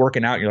start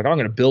working out, you're like, I'm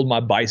going to build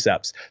my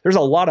biceps. There's a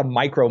lot of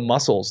micro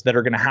muscles that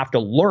are going to have to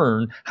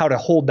learn how to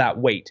hold that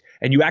weight.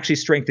 And you actually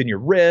strengthen your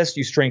wrist,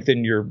 you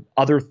strengthen your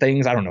other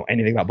things. I don't know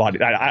anything about body.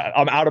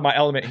 I'm out of my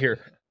element here.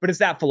 But it's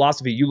that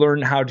philosophy. You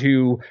learn how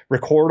to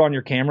record on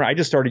your camera. I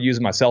just started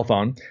using my cell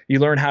phone. You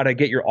learn how to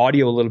get your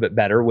audio a little bit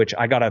better, which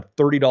I got a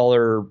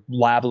 $30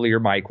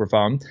 lavalier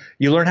microphone.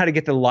 You learn how to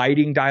get the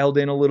lighting dialed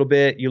in a little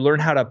bit. You learn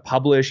how to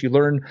publish. You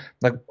learn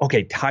like,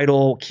 okay,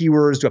 title,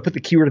 keywords. Do I put the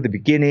keyword at the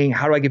beginning?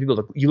 How do I get people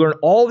to, you learn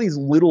all these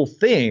little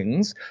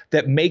things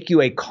that make you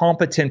a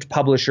competent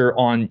publisher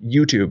on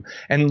YouTube.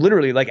 And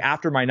literally like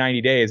after my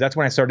 90 days, that's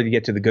when I started to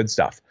get to the good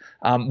stuff.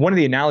 One of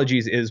the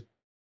analogies is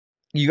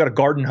you got a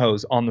garden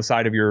hose on the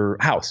side of your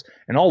house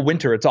and all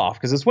winter it's off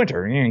because it's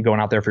winter. You ain't going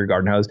out there for your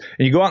garden hose.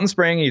 And you go out in the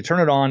spring and you turn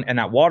it on and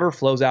that water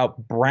flows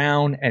out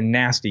brown and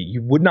nasty.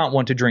 You would not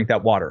want to drink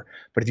that water.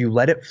 But if you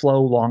let it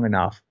flow long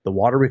enough, the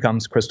water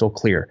becomes crystal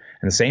clear.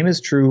 And the same is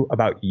true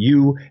about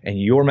you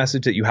and your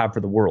message that you have for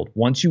the world.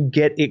 Once you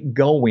get it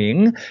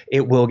going,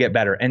 it will get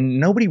better. And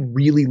nobody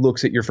really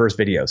looks at your first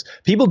videos.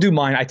 People do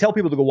mine. I tell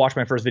people to go watch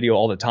my first video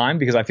all the time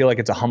because I feel like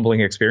it's a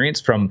humbling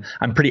experience.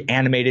 I'm pretty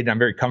animated and I'm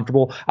very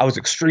comfortable. I was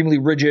extremely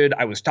rigid.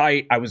 I was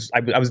tight. I was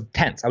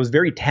tense. I was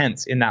very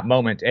tense in that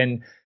moment.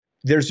 And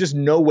there's just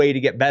no way to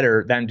get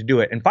better than to do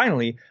it. And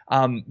finally,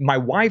 my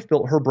wife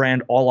built her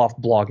brand all off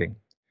blogging.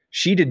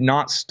 She did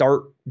not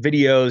start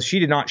videos. She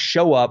did not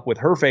show up with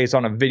her face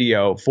on a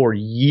video for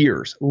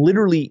years,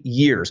 literally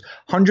years,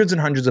 hundreds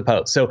and hundreds of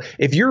posts. So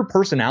if your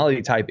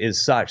personality type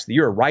is such that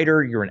you're a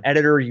writer, you're an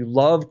editor, you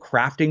love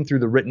crafting through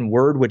the written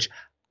word, which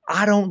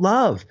I don't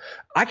love.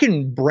 I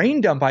can brain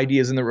dump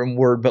ideas in the written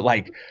word, but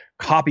like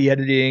copy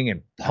editing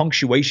and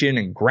punctuation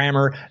and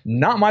grammar,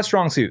 not my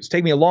strong suits.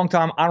 Take me a long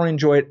time. I don't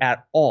enjoy it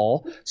at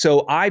all.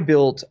 So I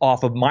built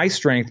off of my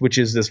strength, which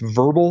is this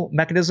verbal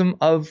mechanism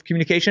of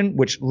communication,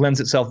 which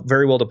lends itself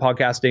very well to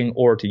podcasting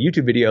or to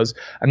YouTube videos.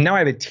 And now I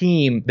have a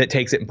team that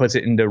takes it and puts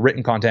it into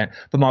written content.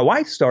 But my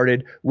wife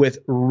started with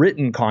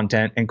written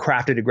content and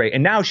crafted it great.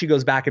 And now she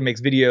goes back and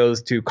makes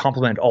videos to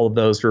complement all of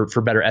those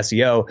for better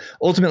SEO.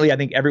 Ultimately, I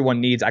think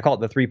everyone needs, I call it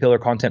the 3-pillar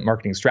content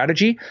marketing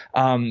strategy.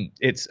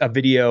 It's a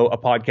video, a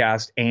podcast,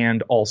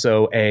 and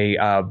also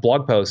a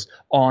blog post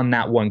on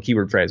that one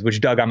keyword phrase, which,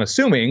 Doug, I'm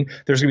assuming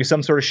there's going to be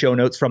some sort of show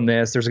notes from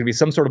this. There's going to be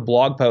some sort of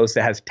blog post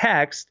that has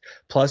text,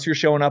 plus you're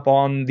showing up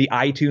on the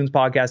iTunes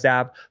podcast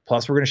app,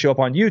 plus we're going to show up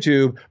on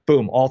YouTube.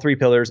 Boom, all 3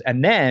 pillars.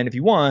 And then if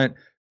you want,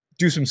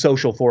 do some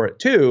social for it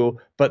too.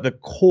 But the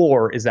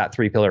core is that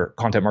 3-pillar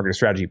content marketing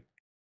strategy.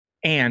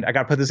 And I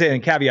got to put this in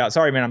caveat.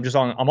 Sorry, man,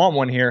 I'm on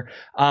one here.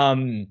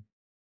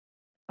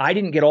 I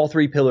didn't get all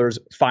 3 pillars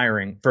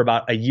firing for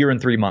about a year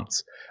and 3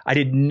 months. I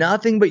did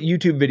nothing but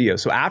YouTube videos.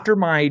 So after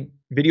my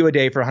video a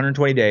day for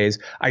 120 days,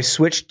 I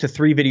switched to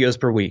 3 videos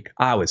per week.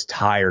 I was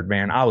tired,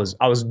 man. I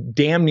was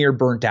damn near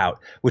burnt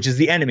out, which is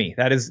the enemy.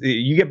 That is,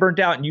 you get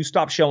burnt out and you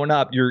stop showing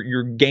up,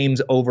 your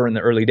game's over in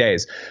the early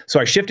days. So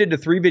I shifted to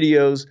 3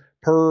 videos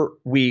per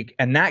week,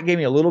 and that gave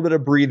me a little bit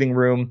of breathing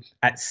room.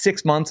 At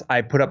 6 months,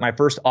 I put up my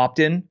first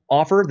opt-in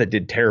offer that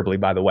did terribly,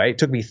 by the way. It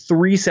took me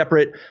 3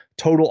 separate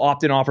total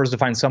opt-in offers to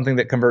find something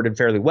that converted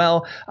fairly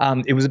well.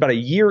 It was about a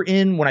year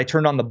in when I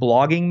turned on the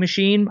blogging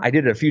machine. I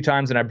did it a few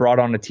times and I brought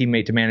on a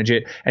teammate to manage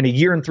it. And a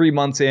year and 3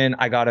 months in,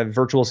 I got a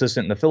virtual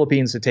assistant in the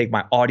Philippines to take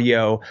my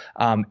audio,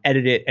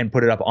 edit it, and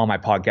put it up on my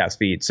podcast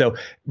feed. So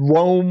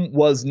Rome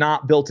was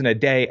not built in a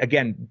day.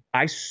 Again,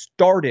 I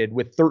started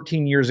with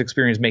 13 years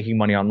experience making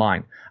money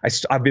online.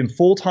 I've been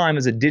full-time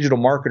as a digital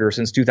marketer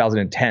since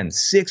 2010,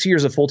 6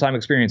 years of full-time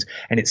experience.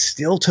 And it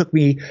still took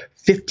me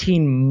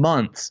 15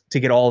 months to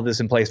get all of this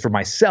in place for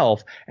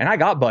myself. And I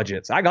got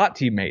budgets. I got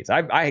teammates.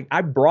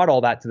 I brought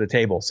all that to the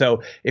table.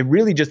 So it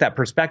really just that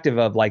perspective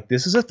of like,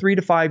 this is a 3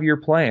 to 5 year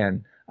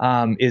plan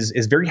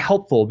is very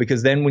helpful,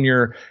 because then when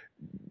you're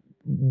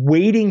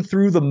wading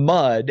through the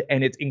mud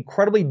and it's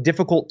incredibly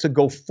difficult to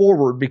go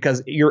forward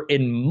because you're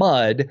in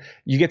mud,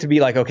 you get to be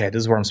like, okay,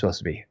 this is where I'm supposed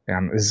to be.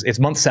 It's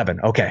month 7.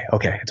 Okay.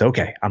 It's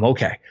okay. I'm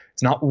okay.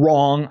 It's not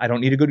wrong. I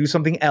don't need to go do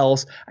something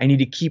else. I need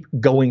to keep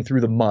going through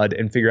the mud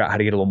and figure out how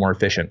to get a little more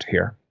efficient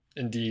here.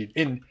 Indeed.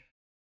 And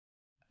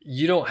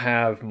you don't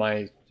have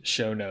my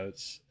show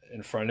notes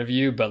in front of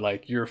you, but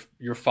like you're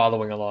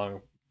following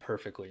along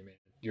perfectly, man.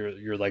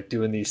 You're like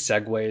doing these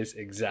segues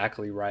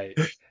exactly right.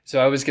 So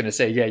I was going to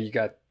say, yeah, you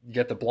got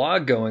the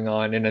blog going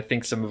on, and I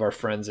think some of our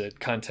friends at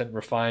Content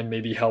Refine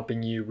may be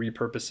helping you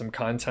repurpose some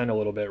content a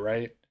little bit,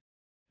 right?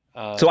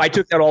 So I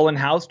took that all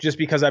in-house just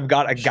because I've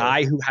got a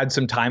guy who had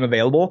some time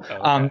available. Oh,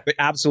 okay. But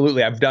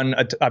absolutely. I've done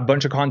a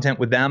bunch of content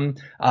with them.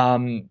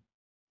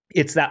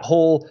 It's that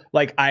whole,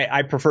 like,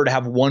 I prefer to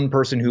have one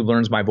person who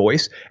learns my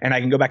voice, and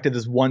I can go back to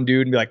this one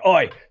dude and be like,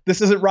 oi,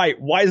 this isn't right.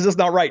 Why is this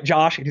not right,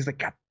 Josh? And he's like,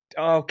 God,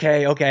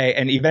 okay.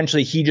 And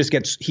eventually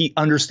he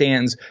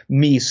understands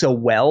me so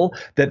well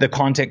that the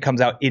content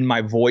comes out in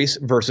my voice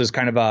versus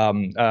kind of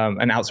an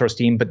outsourced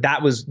team. But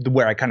that was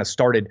where I kind of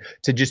started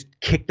to just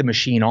kick the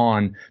machine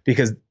on,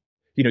 because,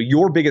 you know,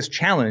 your biggest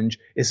challenge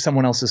is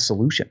someone else's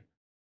solution.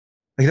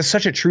 Like, that's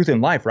such a truth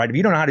in life, right? If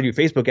you don't know how to do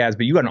Facebook ads,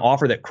 but you got an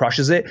offer that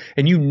crushes it,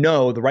 and you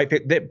know the right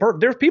fit,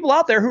 there's people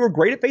out there who are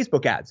great at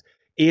Facebook ads.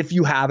 if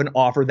you have an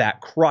offer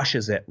that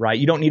crushes it, right?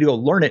 You don't need to go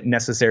learn it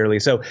necessarily.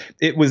 So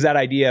it was that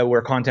idea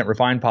where Content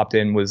Refined popped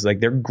in, was like,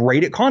 they're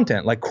great at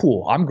content. Like,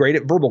 cool, I'm great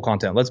at verbal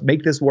content. Let's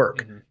make this work.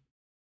 Mm-hmm.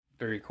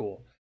 Very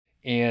cool.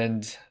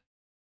 And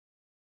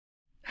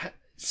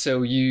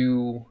so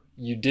you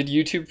did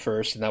YouTube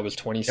first, and that was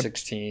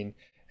 2016. Yep.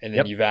 And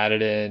then you've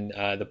added in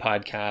the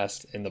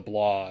podcast and the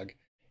blog.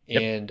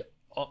 Yep. And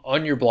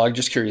on your blog,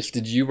 just curious,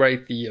 did you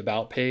write the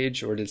about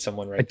page, or did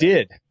someone write that? I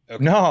did.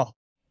 Okay. No,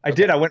 I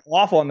did. I went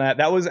off on that.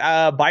 That was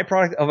a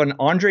byproduct of an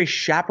Andre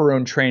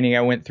Chaperone training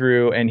I went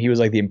through. And he was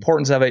like, the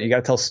importance of it, you got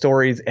to tell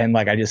stories. And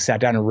like, I just sat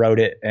down and wrote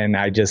it, and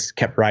I just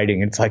kept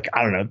writing. It's like,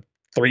 I don't know,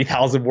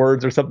 3,000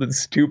 words or something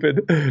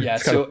stupid. Yeah.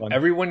 So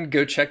everyone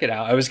go check it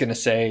out. I was going to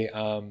say,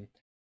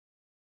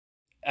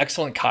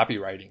 excellent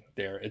copywriting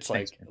there. It's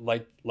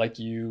like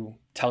you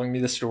telling me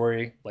the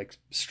story, like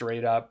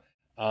straight up.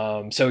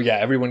 So yeah,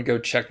 everyone go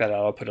check that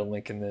out. I'll put a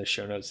link in the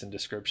show notes and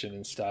description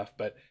and stuff.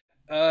 But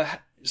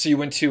so you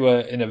went to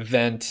an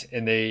event,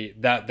 and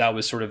that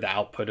was sort of the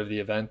output of the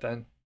event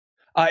then?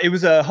 It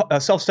was a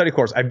self-study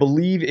course. I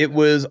believe it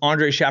was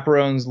Andre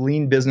Chaperone's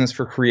Lean Business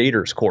for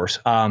Creators course.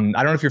 I don't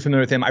know if you're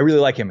familiar with him. I really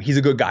like him. He's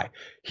a good guy.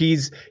 He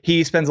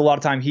spends a lot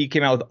of time. He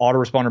came out with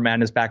Autoresponder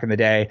Madness back in the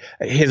day.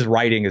 His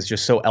writing is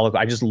just so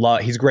eloquent. I just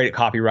love. He's great at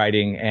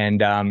copywriting,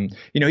 and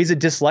he's a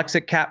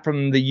dyslexic cat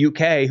from the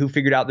UK who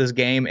figured out this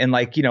game and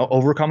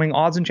overcoming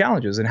odds and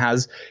challenges,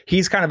 and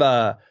he's kind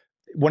of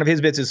one of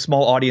his bits is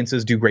small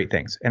audiences do great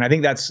things. And I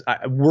think that's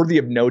worthy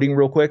of noting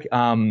real quick.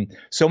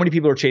 So many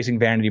people are chasing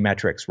vanity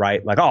metrics,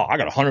 right? Like, oh, I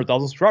got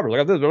 100,000 subscribers. Look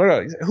at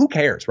this. Who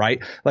cares,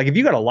 right? Like, if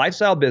you got a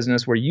lifestyle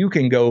business where you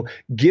can go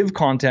give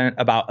content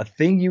about a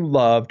thing you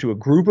love to a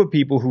group of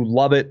people who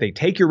love it, they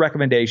take your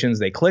recommendations,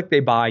 they click,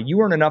 they buy,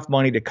 you earn enough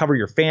money to cover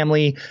your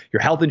family,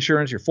 your health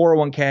insurance, your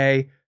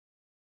 401k.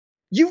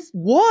 You've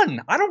won.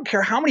 I don't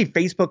care how many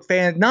Facebook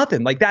fans,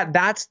 nothing like that.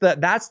 That's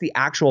the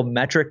actual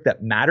metric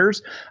that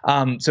matters.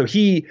 So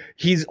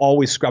he's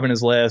always scrubbing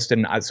his list.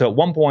 And so at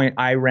one point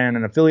I ran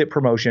an affiliate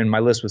promotion. My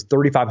list was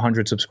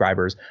 3,500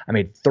 subscribers. I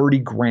made 30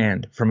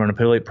 grand from an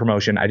affiliate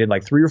promotion. I did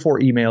like 3 or 4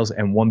 emails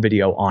and 1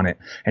 video on it.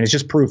 And it's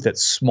just proof that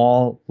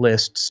small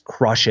lists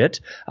crush it.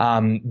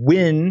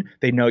 When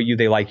they know you,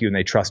 they like you, and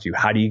they trust you.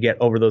 How do you get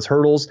over those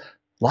hurdles?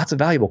 Lots of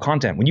valuable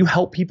content. When you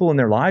help people in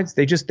their lives,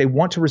 they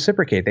want to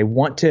reciprocate. They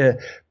want to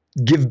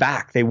give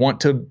back. They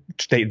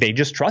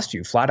just trust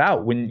you flat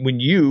out.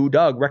 When you,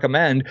 Doug,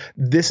 recommend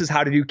this is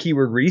how to do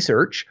keyword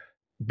research,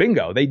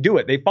 bingo, they do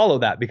it. They follow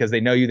that because they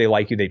know you, they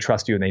like you, they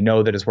trust you, and they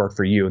know that it's worked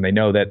for you, and they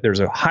know that there's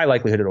a high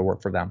likelihood it'll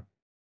work for them.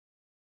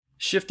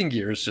 Shifting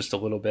gears just a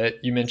little bit,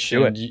 you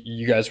mentioned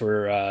you guys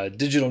were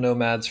digital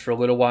nomads for a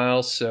little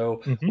while.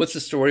 So what's the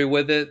story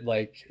with it?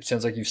 Like, it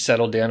sounds like you've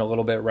settled down a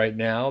little bit right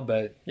now,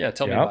 but yeah,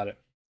 tell me about it.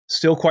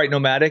 Still quite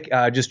nomadic,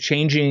 just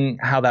changing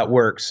how that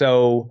works.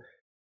 So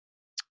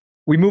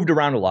we moved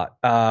around a lot.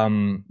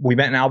 We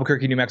met in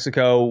Albuquerque, New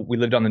Mexico. We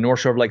lived on the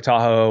North Shore of Lake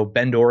Tahoe,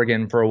 Bend,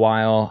 Oregon for a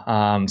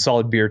while.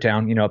 Solid beer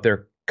town, up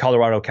there,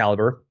 Colorado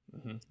caliber.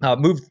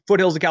 Moved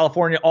foothills of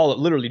California,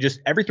 literally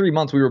just every 3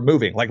 months we were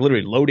moving, like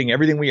literally loading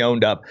everything we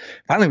owned up.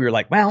 Finally, we were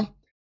like, well,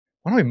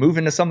 why don't we move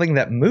into something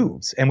that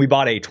moves? And we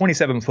bought a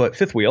 27-foot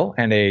fifth wheel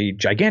and a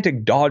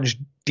gigantic Dodge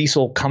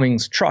diesel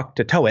Cummins truck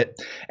to tow it.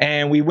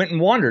 And we went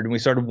and wandered, and we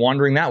started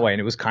wandering that way.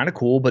 And it was kind of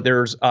cool, but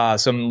there's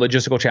some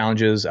logistical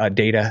challenges,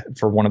 data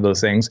for one of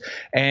those things.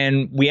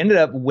 And we ended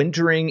up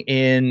wintering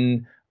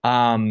in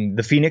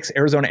the Phoenix,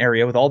 Arizona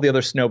area with all the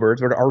other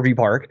snowbirds. We're at an RV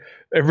park.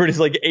 Everybody's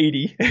like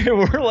 80 and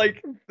we're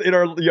like in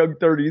our young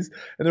 30s.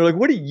 And they're like,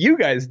 what are you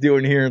guys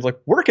doing here? And it's like,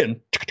 working.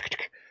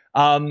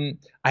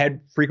 I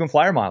had frequent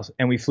flyer miles,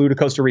 and we flew to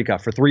Costa Rica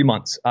for 3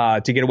 months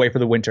to get away for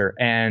the winter.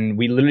 And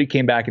we literally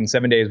came back in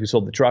 7 days. We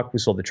sold the truck, we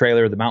sold the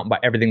trailer, the mountain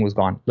bike, everything was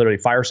gone. Literally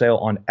fire sale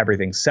on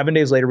everything. 7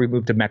 days later, we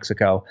moved to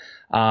Mexico.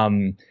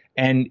 And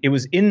it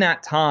was in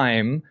that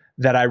time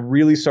that I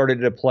really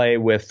started to play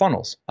with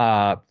funnels,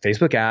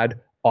 Facebook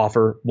ad,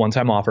 offer,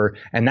 one-time offer,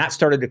 and that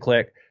started to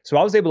click. So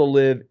I was able to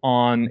live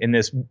in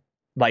this,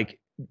 like,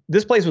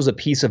 this place was a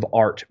piece of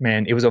art,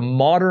 man. It was a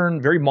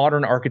very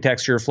modern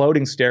architecture,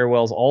 floating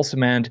stairwells, all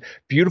cement,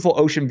 beautiful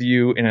ocean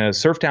view in a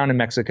surf town in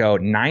Mexico,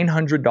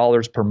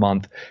 $900 per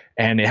month.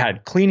 And it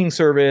had cleaning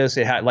service.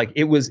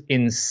 It was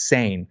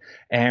insane.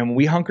 And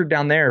we hunkered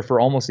down there for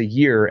almost a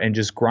year and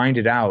just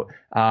grinded out.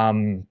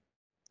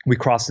 We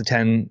crossed the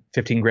 10,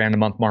 15 grand a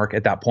month mark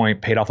at that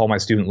point, paid off all my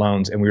student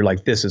loans. And we were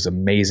like, this is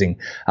amazing.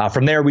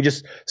 From there, we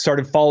just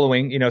started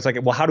following, it's like,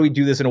 well, how do we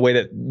do this in a way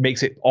that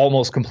makes it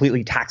almost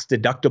completely tax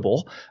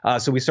deductible?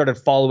 So we started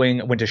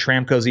following, went to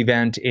Shramco's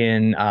event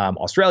in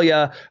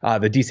Australia,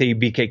 the DCU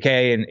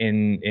BKK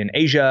in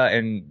Asia,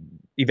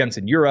 and events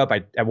in Europe.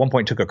 I at one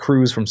point took a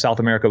cruise from South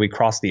America. We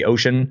crossed the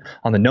ocean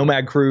on the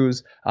Nomad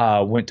cruise,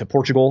 went to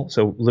Portugal.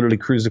 So literally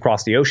cruised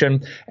across the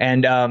ocean.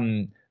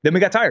 And, then we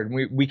got tired.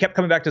 We kept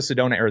coming back to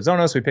Sedona,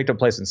 Arizona. So we picked up a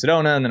place in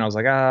Sedona, and then I was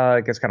like,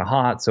 it gets kind of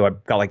hot. So I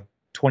got like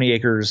 20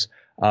 acres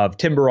of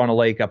timber on a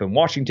lake up in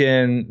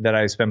Washington that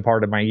I spend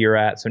part of my year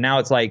at. So now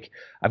it's like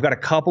I've got a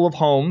couple of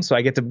homes, so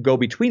I get to go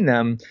between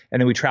them,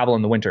 and then we travel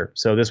in the winter.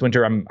 So this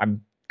winter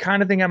I'm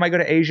kind of thinking I might go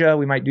to Asia.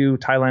 We might do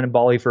Thailand and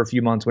Bali for a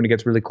few months when it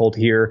gets really cold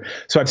here.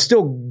 So I've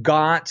still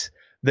got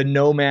the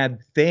nomad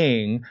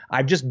thing.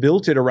 I've just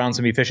built it around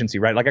some efficiency,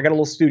 right? Like I got a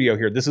little studio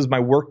here. This is my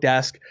work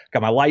desk,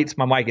 got my lights,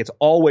 my mic. It's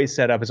always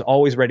set up. It's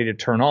always ready to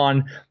turn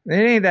on. It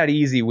ain't that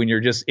easy when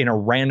you're just in a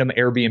random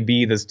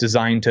Airbnb that's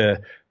designed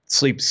to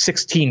sleep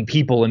 16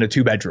 people in a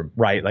 2-bedroom,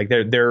 right? Like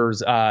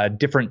there's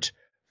different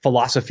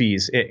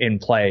philosophies in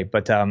play.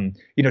 But,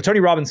 Tony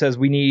Robbins says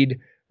we need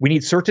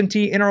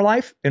certainty in our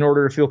life in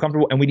order to feel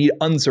comfortable, and we need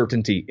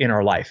uncertainty in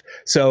our life.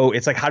 So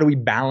it's like, how do we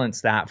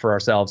balance that for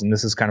ourselves? And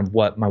this is kind of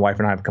what my wife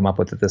and I have come up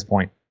with at this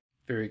point.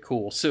 Very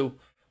cool. So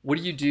what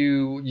do you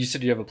do? You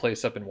said you have a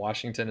place up in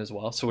Washington as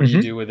well. So what do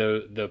you do with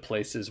the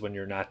places when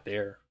you're not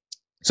there?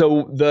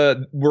 So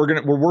we're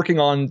working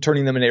on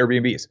turning them into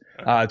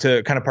Airbnbs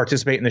to kind of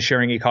participate in the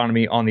sharing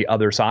economy on the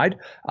other side,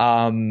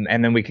 and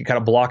then we can kind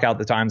of block out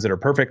the times that are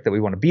perfect that we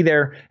want to be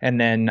there, and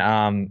then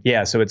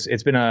so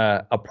it's been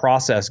a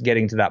process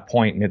getting to that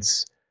point, and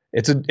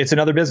it's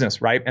another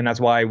business, right? And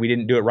that's why we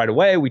didn't do it right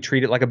away. We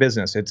treat it like a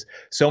business. It's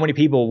so many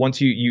people.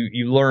 Once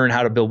you learn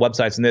how to build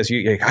websites in this,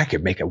 I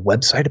could make a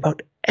website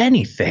about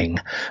anything.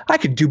 I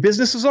could do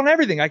businesses on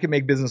everything. I could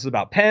make businesses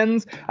about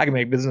pens. I could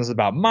make business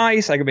about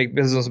mice. I could make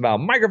business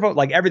about microphones,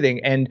 like everything.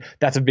 And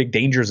that's a big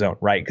danger zone,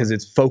 right? Because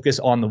it's focused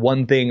on the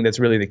one thing that's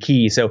really the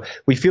key. So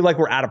we feel like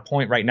we're at a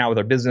point right now with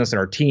our business and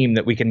our team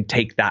that we can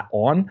take that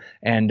on.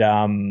 And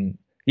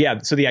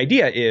so the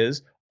idea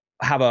is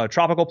have a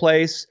tropical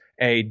place,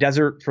 a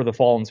desert for the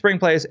fall and spring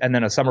place, and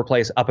then a summer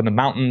place up in the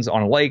mountains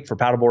on a lake for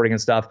paddleboarding and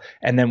stuff.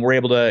 And then we're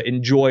able to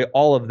enjoy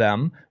all of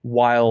them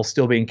while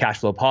still being cash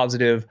flow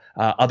positive.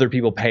 Other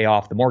people pay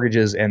off the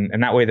mortgages,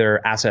 and that way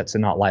they're assets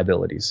and not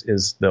liabilities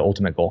is the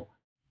ultimate goal.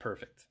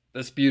 Perfect.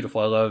 That's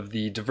beautiful. I love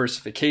the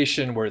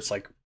diversification where it's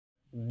like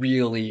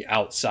really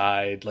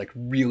outside, like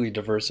really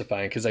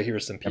diversifying. Because I hear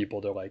some people,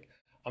 they're like,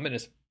 I'm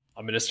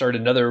gonna start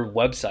another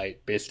website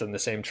based on the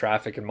same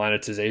traffic and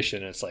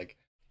monetization. And it's like,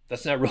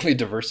 that's not really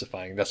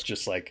diversifying. That's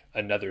just like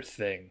another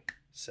thing.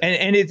 So.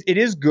 And it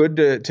is good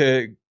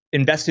to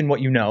invest in what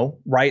you know,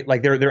 right?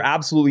 Like there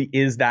absolutely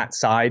is that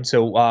side.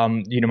 So,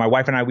 my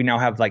wife and I, we now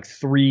have like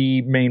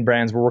 3 main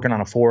brands. We're working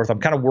on a 4th. I'm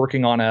kind of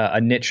working on a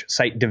niche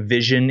site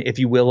division, if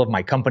you will, of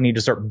my company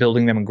to start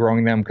building them and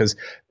growing them, because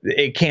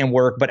it can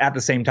work. But at the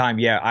same time,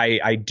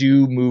 I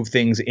do move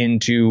things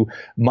into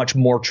much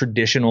more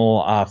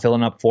traditional,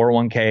 filling up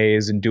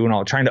 401ks and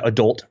trying to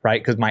adult,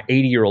 right? Because my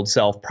 80-year-old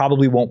self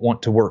probably won't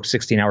want to work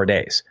 16-hour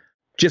days.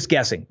 Just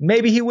guessing.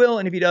 Maybe he will.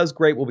 And if he does,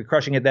 great. We'll be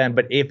crushing it then.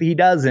 But if he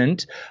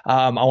doesn't,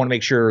 I want to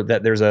make sure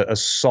that there's a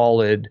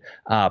solid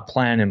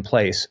plan in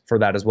place for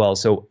that as well.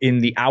 So in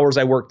the hours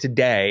I work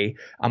today,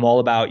 I'm all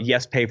about,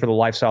 yes, pay for the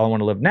lifestyle I want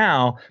to live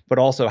now, but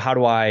also how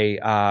do I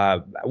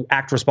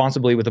act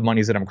responsibly with the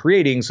monies that I'm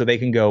creating so they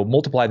can go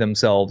multiply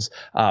themselves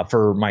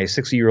for my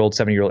 60-year-old,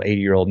 70-year-old,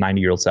 80-year-old,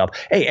 90-year-old self.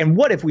 Hey, and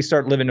what if we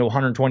start living to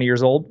 120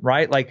 years old,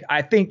 right? Like,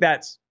 I think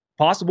that's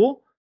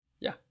possible.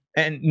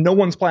 And no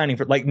one's planning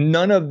for, like,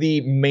 none of the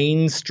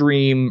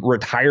mainstream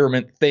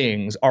retirement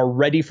things are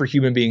ready for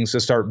human beings to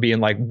start being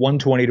like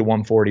 120 to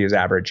 140 is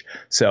average.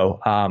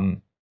 So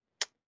I'm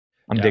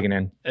digging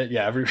in.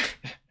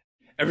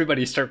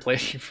 Everybody start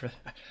planning for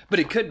that. But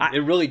it could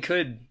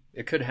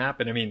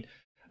happen. I mean,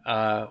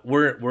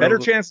 we're better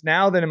chance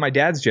now than in my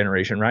dad's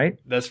generation, right?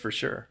 That's for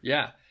sure.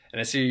 Yeah. And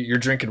I see you're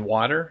drinking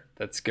water.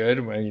 That's good.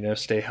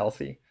 Stay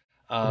healthy.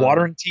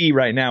 Water and tea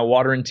right now.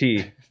 Water and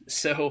tea.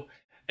 So.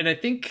 And I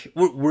think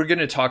we're going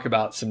to talk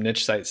about some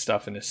niche site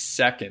stuff in a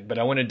second, but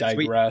I want to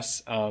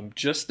digress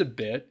just a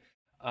bit.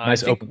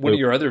 Nice. I think one of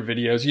your other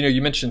videos,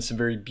 you mentioned some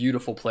very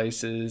beautiful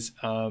places,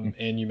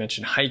 and you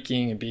mentioned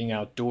hiking and being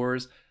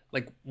outdoors.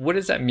 Like, what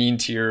does that mean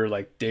to your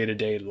like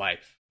day-to-day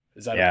life?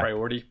 Is that a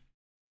priority?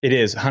 It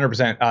is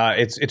 100%.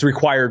 It's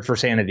required for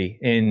sanity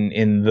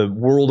in the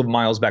world of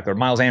Miles Beckler,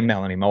 Miles and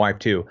Melanie, my wife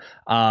too.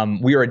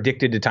 We are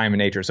addicted to time and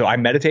nature. So I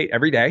meditate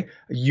every day.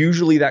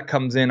 Usually that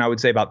comes in, I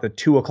would say, about the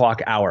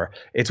 2:00 hour.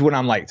 It's when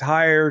I'm like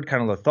tired,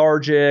 kind of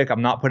lethargic.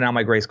 I'm not putting out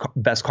my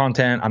best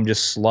content. I'm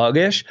just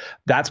sluggish.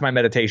 That's my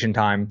meditation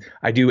time.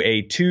 I do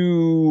a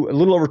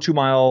little over 2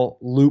 mile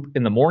loop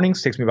in the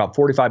mornings. Takes me about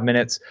 45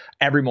 minutes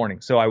every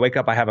morning. So I wake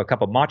up, I have a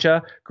cup of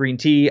matcha, green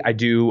tea. I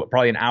do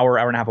probably an hour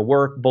and a half of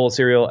work, bowl of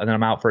cereal, and then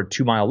I'm out for a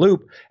 2 mile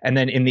loop. And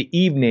then in the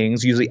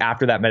evenings, usually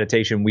after that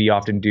meditation, we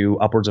often do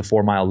upwards of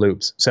 4 mile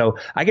loops. So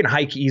I can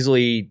hike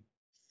easily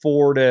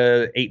 4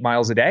 to 8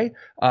 miles a day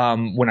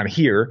when I'm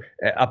here.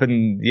 Up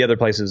in the other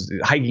places,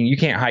 hiking, you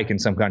can't hike in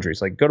some countries.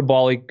 Like, go to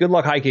Bali, good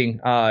luck hiking.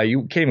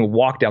 You can't even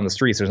walk down the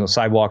streets. There's no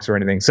sidewalks or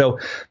anything. So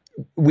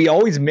we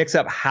always mix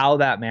up how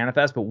that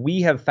manifests, but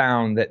we have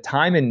found that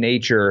time in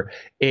nature,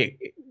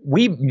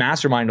 we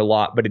mastermind a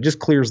lot, but it just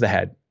clears the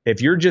head.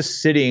 If you're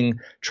just sitting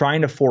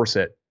trying to force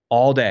it,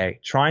 all day,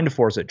 trying to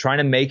force it, trying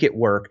to make it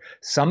work.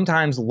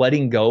 Sometimes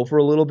letting go for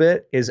a little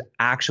bit is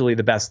actually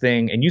the best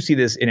thing. And you see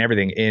this in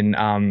everything,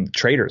 in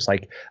traders,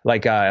 like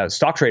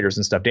stock traders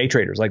and stuff, day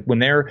traders. Like when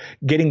they're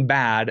getting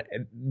bad,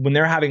 when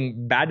they're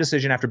having bad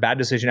decision after bad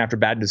decision after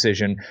bad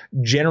decision,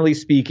 generally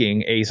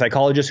speaking, a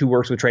psychologist who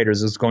works with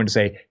traders is going to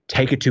say,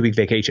 take a 2-week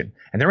vacation.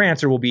 And their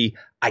answer will be,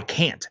 I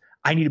can't.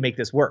 I need to make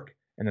this work.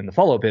 And then the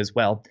follow-up is,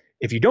 well,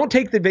 if you don't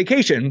take the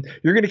vacation,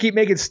 you're going to keep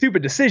making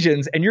stupid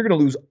decisions and you're going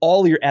to lose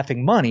all your effing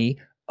money.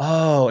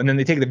 Oh, and then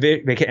they take the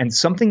vacation and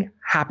something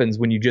happens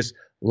when you just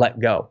let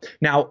go.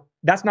 Now,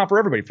 that's not for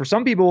everybody. For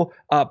some people,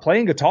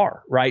 playing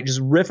guitar, right? Just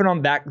riffing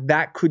on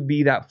that could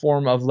be that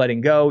form of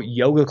letting go.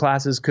 Yoga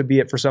classes could be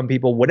it for some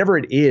people. Whatever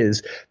it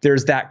is,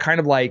 there's that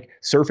kind of like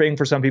surfing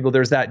for some people.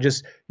 There's that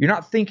just, you're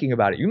not thinking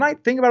about it. You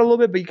might think about it a little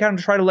bit, but you kind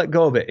of try to let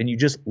go of it and you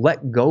just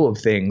let go of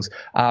things.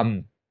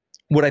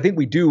 What I think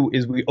we do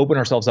is we open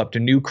ourselves up to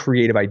new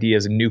creative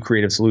ideas and new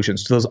creative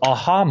solutions, to those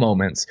aha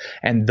moments.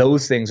 And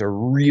those things are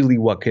really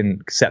what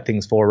can set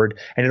things forward.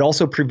 And it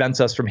also prevents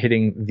us from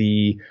hitting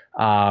the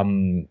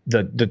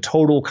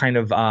total kind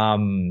of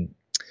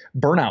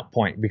burnout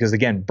point, because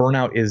again,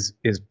 burnout is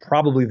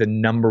probably the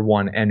number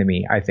one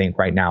enemy, I think,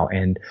 right now.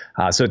 And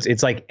so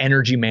it's like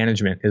energy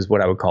management is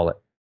what I would call it.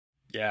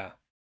 Yeah.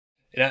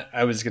 And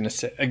I was going to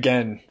say,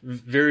 again,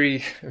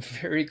 very,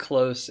 very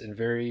close and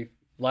a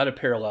lot of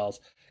parallels.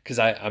 Because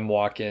I'm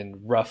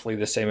walking roughly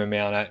the same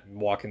amount. I'm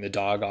walking the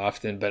dog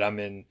often, but I'm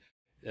in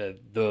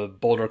the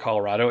Boulder,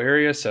 Colorado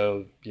area.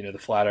 So, the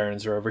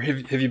Flatirons are over.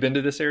 Have you been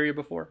to this area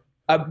before?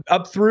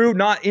 Up through,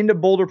 not into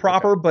Boulder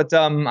proper, okay. But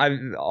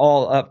I've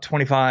all up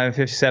 25,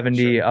 50,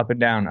 70, sure. up and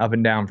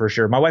down for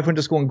sure. My wife went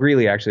to school in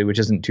Greeley, actually, which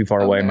isn't too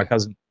far away. My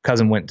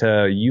cousin went to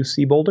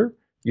UC Boulder,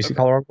 UC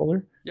Colorado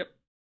Boulder. Yep.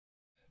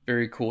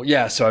 Very cool.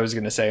 Yeah. So I was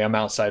going to say I'm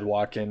outside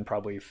walking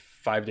probably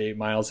 5 to 8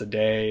 miles a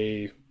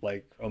day,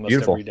 like almost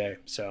Beautiful. Every day.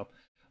 So,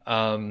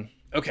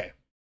 okay.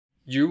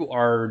 You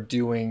are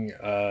doing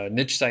a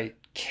niche site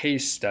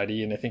case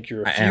study, and I think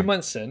you're a few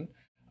months in.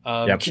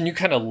 Yep. Can you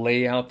kind of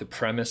lay out the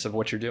premise of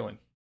what you're doing?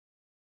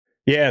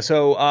 Yeah.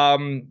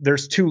 So,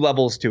 there's 2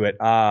 levels to it.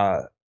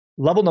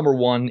 Level number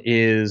 1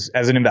 is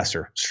as an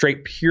investor,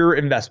 straight pure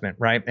investment,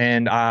 right?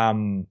 And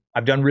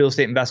I've done real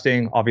estate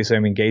investing. Obviously,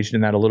 I'm engaged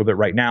in that a little bit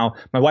right now.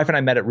 My wife and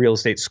I met at real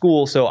estate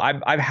school, so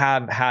I've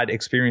had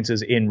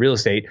experiences in real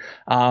estate.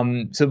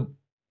 So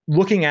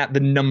looking at the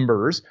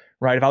numbers,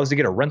 right? If I was to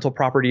get a rental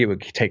property, it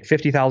would take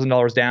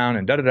 $50,000 down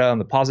and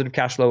and the positive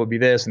cash flow would be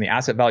this and the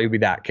asset value would be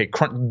that. Okay,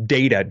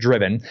 data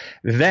driven.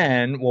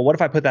 Then, well, what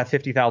if I put that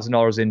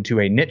 $50,000 into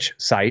a niche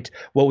site?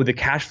 What would the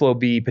cash flow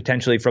be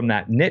potentially from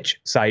that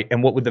niche site?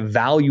 And what would the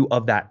value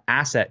of that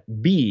asset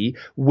be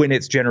when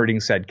it's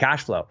generating said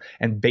cash flow?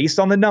 And based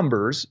on the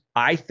numbers,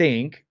 I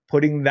think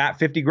putting that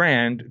 50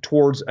 grand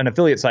towards an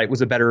affiliate site was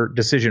a better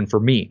decision for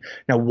me.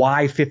 Now,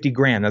 why 50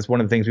 grand? That's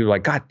one of the things we were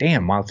like, God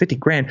damn, Miles, 50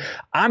 grand.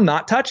 I'm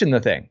not touching the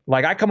thing.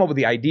 Like, I come up with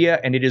the idea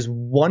and it is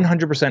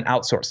 100%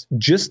 outsourced.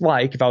 Just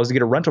like if I was to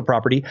get a rental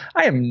property,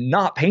 I am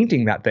not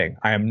painting that thing.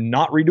 I am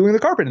not redoing the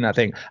carpet in that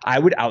thing. I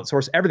would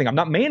outsource everything. I'm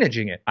not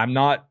managing it. I'm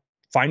not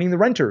finding the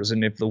renters.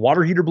 And if the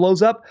water heater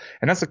blows up,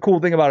 and that's the cool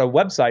thing about a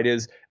website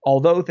is,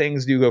 although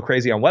things do go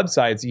crazy on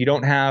websites, you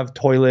don't have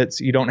toilets,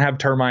 you don't have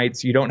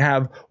termites, you don't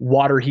have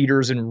water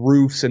heaters and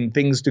roofs and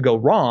things to go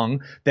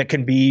wrong that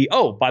can be,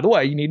 oh, by the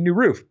way, you need a new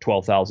roof,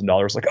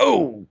 $12,000. Like,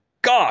 oh,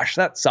 gosh,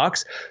 that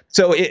sucks.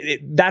 So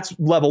that's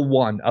level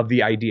 1 of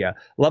the idea.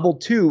 Level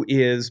 2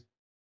 is,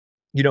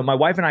 my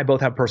wife and I both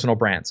have personal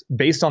brands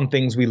based on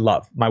things we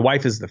love. My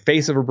wife is the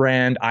face of a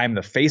brand. I'm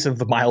the face of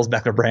the Miles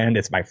Beckler brand.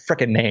 It's my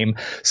frickin' name.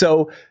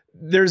 So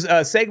there's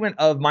a segment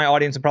of my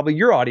audience and probably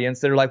your audience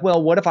that are like,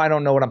 well, what if I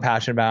don't know what I'm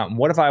passionate about? And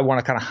what if I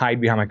want to kind of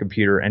hide behind my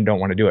computer and don't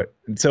want to do it?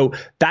 And so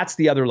that's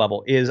the other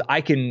level, is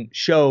I can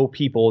show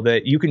people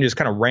that you can just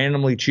kind of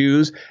randomly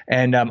choose.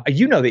 And the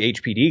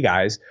HPD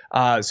guys.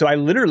 So I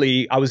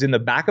was in the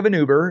back of an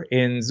Uber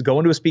and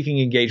going to a speaking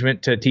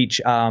engagement to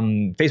teach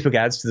Facebook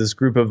ads to this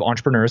group of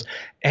entrepreneurs.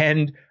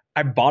 And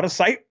I bought a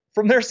site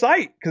from their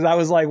site because I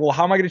was like, well,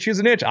 how am I going to choose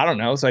a niche? I don't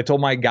know. So I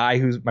told my guy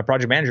who's my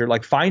project manager,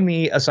 like, find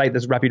me a site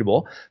that's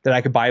reputable that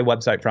I could buy a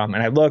website from.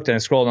 And I looked and I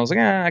scrolled and I was like,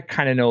 I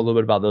kind of know a little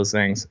bit about those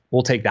things.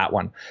 We'll take that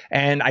one.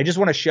 And I just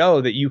want to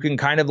show that you can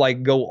kind of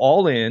like go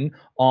all in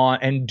on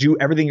and do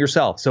everything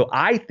yourself. So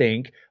I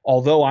think,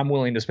 although I'm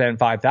willing to spend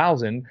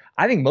 $5,000,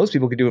 I think most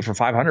people could do it for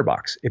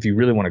 $500 if you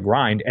really want to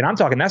grind. And I'm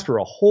talking that's for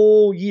a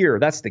whole year.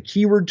 That's the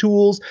keyword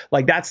tools,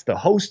 like that's the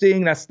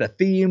hosting, that's the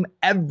theme,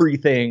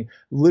 everything,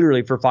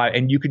 literally for $5,000.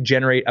 And you could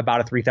generate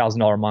about a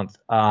 $3,000 a month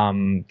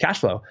cash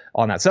flow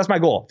on that. So that's my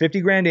goal: 50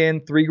 grand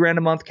in, $3,000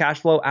 a month cash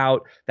flow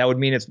out. That would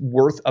mean it's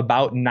worth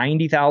about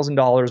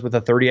 $90,000 with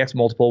a 30x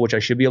multiple, which I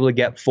should be able to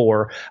get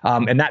for.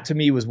 And that to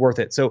me was worth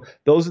it. So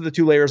those are the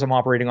 2 layers I'm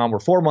operating on. We're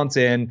 4 months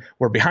in.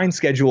 We're behind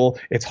schedule.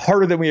 It's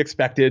harder than we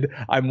expected.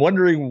 I'm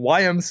wondering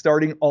why I'm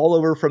starting all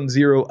over from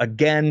zero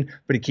again,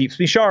 but it keeps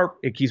me sharp.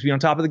 It keeps me on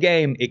top of the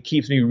game. It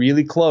keeps me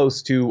really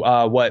close to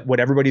what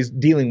everybody's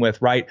dealing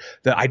with, right?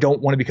 That I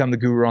don't want to become the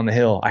guru on the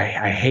hill.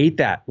 I hate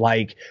that.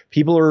 Like,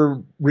 people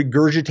are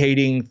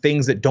regurgitating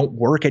things that don't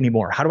work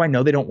anymore. How do I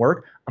know they don't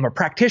work? I'm a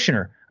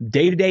practitioner. I'm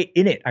day to day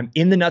in it. I'm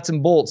in the nuts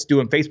and bolts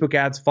doing Facebook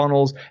ads,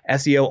 funnels,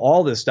 SEO,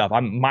 all this stuff.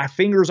 My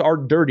fingers are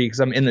dirty because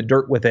I'm in the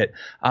dirt with it.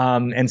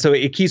 And so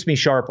it keeps me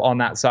sharp on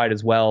that side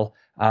as well.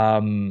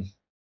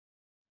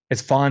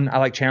 It's fun. I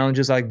like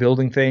challenges. I like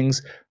building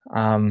things.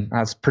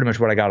 That's pretty much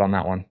what I got on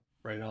that one.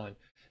 Right on.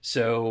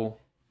 So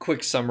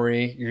quick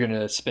summary, you're going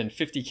to spend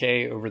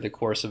 50K over the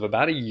course of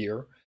about a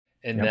year.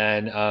 And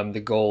then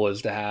the goal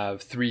is to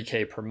have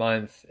 3K per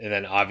month. And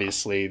then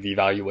obviously the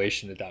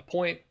evaluation at that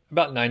point,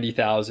 about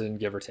 90,000,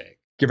 give or take.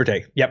 Give or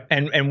take. Yep.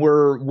 And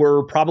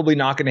we're probably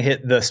not going to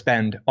hit the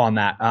spend on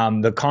that.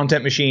 The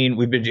content machine,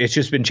 it's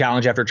just been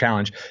challenge after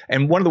challenge.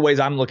 And one of the ways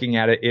I'm looking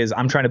at it is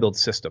I'm trying to build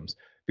systems.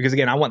 Because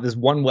again, I want this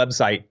one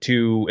website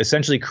to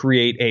essentially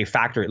create a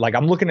factory. Like,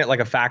 I'm looking at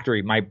like a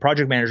factory. My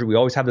project manager, we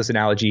always have this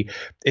analogy.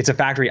 It's a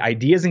factory.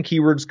 Ideas and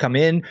keywords come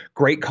in,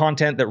 great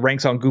content that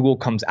ranks on Google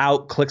comes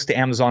out, clicks to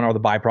Amazon are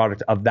the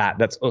byproduct of that.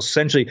 That's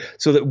essentially,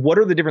 so that what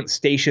are the different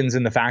stations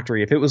in the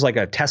factory? If it was like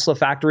a Tesla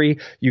factory,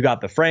 you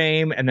got the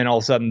frame, and then all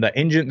of a sudden the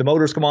engine, the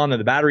motors come on and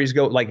the batteries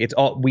go, like, it's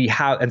all we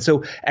have. And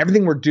so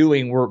everything we're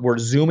doing, we're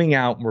zooming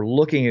out and we're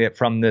looking at it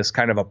from this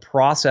kind of a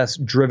process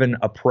driven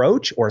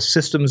approach or a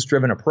systems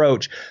driven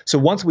approach. So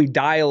once we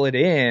dial it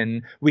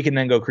in, we can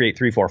then go create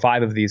 3, 4,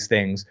 5 of these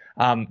things,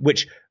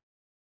 which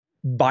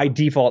by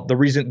default,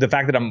 the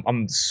fact that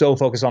I'm so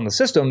focused on the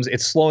systems,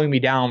 it's slowing me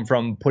down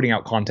from putting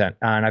out content.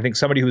 And I think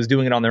somebody who's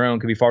doing it on their own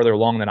could be farther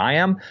along than I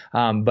am.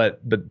 But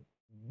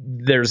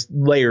there's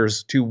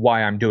layers to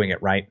why I'm doing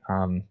it, right?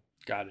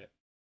 Got it.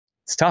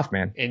 It's tough,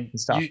 man. And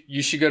it's tough.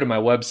 You should go to my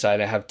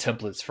website. I have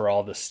templates for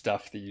all the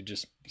stuff that you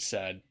just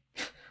said.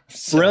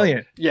 So,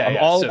 brilliant. Yeah, I'm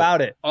all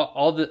about it.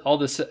 All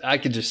this, I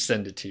could just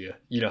send it to you.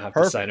 You don't have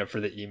to sign up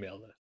for the email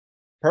list.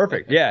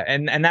 Perfect. Yeah.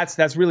 And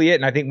that's really it.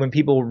 And I think when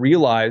people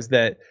realize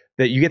that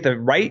you get the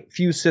right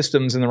few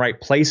systems in the right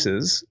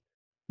places,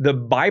 the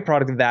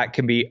byproduct of that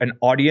can be an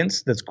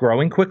audience that's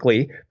growing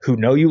quickly, who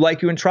know you,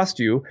 like you, and trust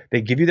you.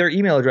 They give you their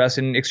email address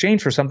in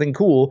exchange for something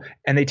cool,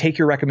 and they take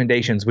your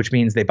recommendations, which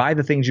means they buy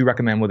the things you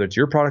recommend, whether it's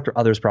your product or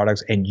others'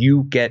 products, and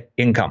you get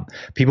income.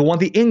 People want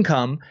the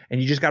income,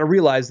 and you just got to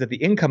realize that the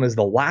income is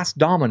the last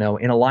domino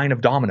in a line of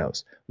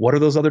dominoes. What are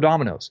those other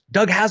dominoes?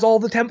 Doug has all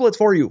the templates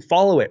for you.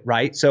 Follow it,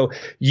 right? So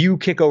you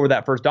kick over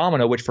that first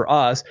domino, which for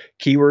us,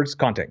 keywords,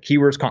 content,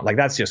 like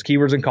that's just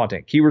keywords and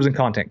content, keywords and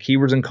content,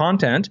 keywords and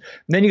content.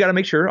 And then you got to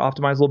make sure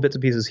optimize little bits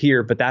and pieces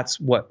here, but that's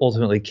what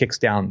ultimately kicks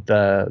down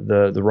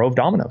the row of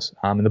dominoes.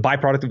 And the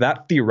byproduct of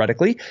that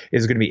theoretically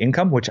is going to be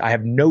income, which I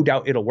have no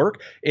doubt it'll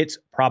work. It's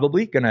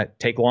probably going to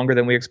take longer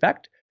than we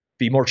expect,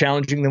 be more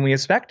challenging than we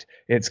expect.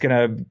 It's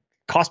going to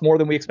cost more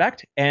than we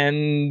expect,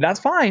 and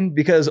that's fine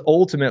because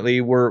ultimately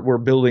we're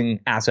building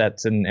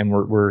assets and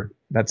we're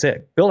that's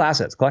it. Build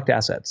assets, collect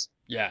assets.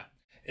 Yeah.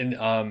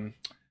 And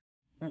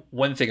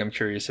one thing I'm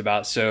curious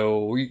about,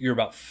 so you're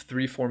about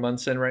 3-4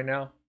 months in right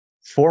now?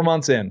 4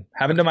 months in.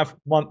 Haven't done my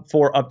month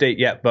 4 update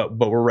yet, but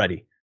we're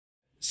ready.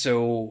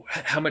 So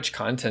how much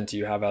content do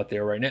you have out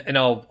there right now? And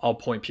I'll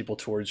point people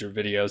towards your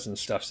videos and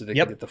stuff so they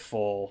can get the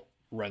full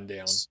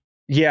rundown.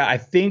 Yeah, I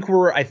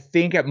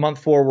think at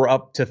month 4 we're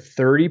up to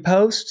 30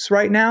 posts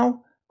right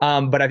now.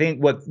 But I think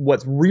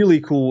what's really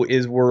cool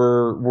is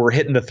we're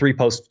hitting the 3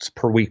 posts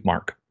per week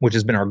mark, which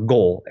has been our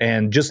goal.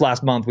 And just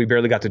last month we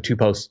barely got to 2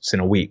 posts in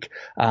a week.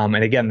 And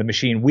again, the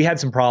machine, we had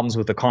some problems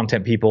with the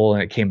content people,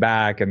 and it came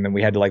back, and then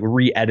we had to like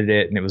re-edit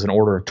it, and it was an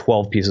order of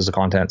 12 pieces of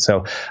content.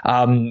 So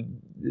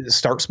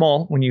start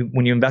small when you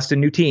invest in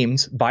new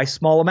teams, buy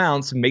small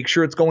amounts, make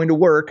sure it's going to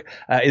work,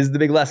 is the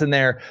big lesson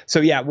there.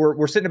 So yeah,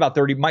 we're sitting about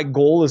 30. My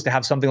goal is to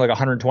have something like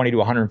 120 to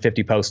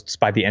 150 posts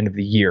by the end of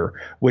the year,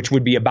 which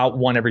would be about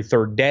 1 every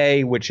 3rd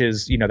day, which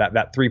is,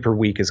 that 3 per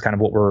week is kind of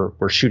what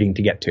we're shooting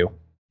to get to.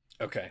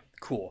 Okay,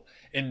 cool.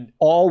 And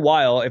all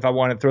while, if I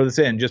want to throw this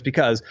in, just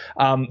because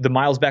the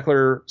Miles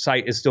Beckler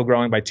site is still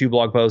growing by 2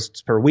 blog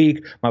posts per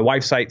week. My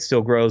wife's site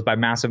still grows by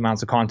massive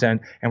amounts of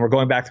content. And we're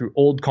going back through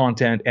old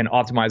content and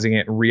optimizing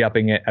it and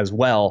re-upping it as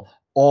well,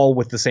 all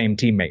with the same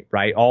teammate,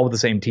 right? All with the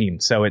same team.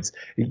 So it's,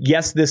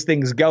 yes, this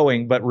thing's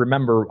going, but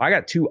remember, I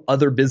got 2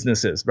 other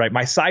businesses, right?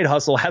 My side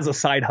hustle has a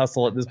side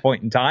hustle at this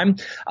point in time.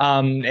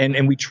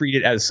 And we treat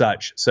it as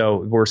such. So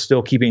we're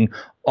still keeping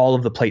all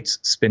of the plates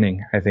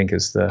spinning, I think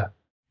is the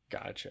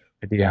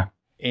idea.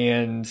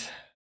 And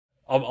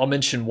I'll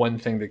mention one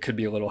thing that could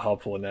be a little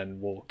helpful, and then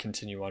we'll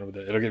continue on with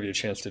it. It'll give you a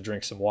chance to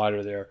drink some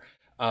water there.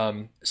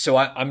 So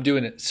I'm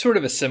doing sort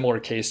of a similar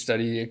case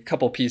study. A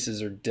couple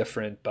pieces are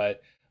different,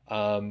 but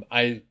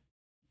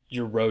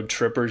you're road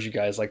trippers. You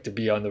guys like to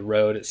be on the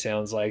road, it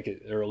sounds like,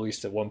 or at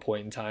least at one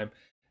point in time.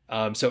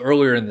 So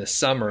earlier in the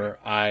summer,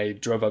 I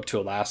drove up to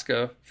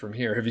Alaska from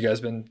here.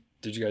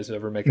 Did you guys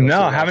ever make it?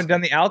 No, I haven't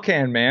done the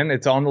Alcan, man.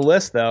 It's on the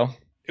list though.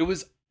 It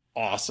was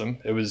awesome.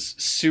 It was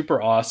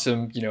super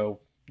awesome.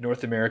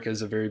 North America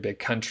is a very big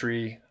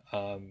country,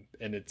 and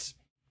it's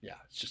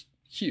just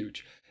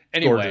huge.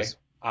 Anyway,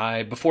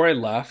 Gorgeous. Before I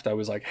left, I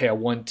was like, hey, I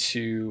want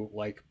to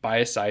like buy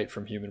a site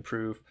from Human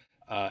Proof,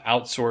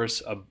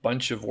 outsource a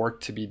bunch of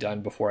work to be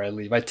done before I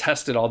leave. I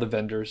tested all the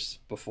vendors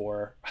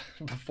before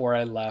before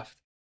I left,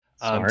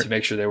 to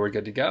make sure they were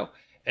good to go.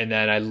 And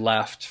then I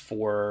left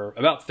for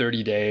about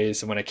 30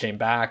 days. And when I came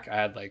back, I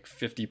had like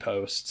 50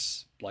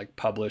 posts like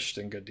published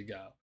and good to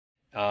go.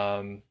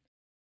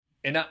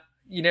 And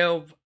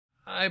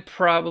I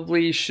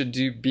probably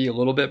should be a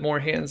little bit more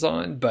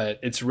hands-on, but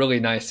it's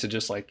really nice to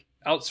just like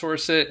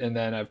outsource it. And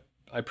then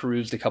I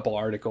perused a couple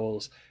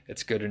articles.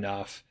 It's good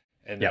enough.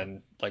 And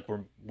then like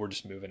we're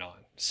just moving on.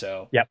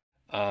 So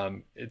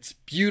it's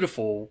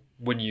beautiful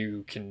when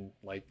you can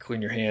like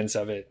clean your hands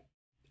of it,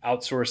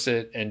 outsource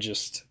it, and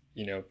just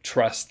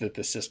trust that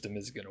the system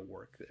is going to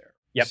work there.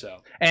 Yep. So.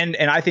 And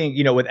I think,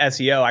 with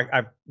SEO,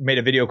 I've made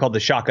a video called the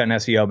shotgun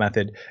SEO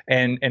method.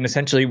 And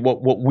essentially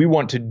what we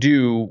want to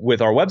do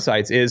with our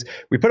websites is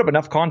we put up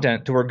enough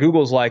content to where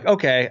Google's like,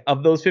 okay,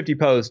 of those 50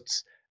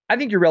 posts, I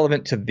think you're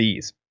relevant to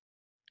these.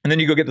 And then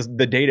you go get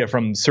the data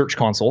from Search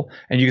Console,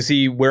 and you can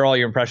see where all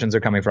your impressions are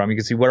coming from. You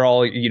can see where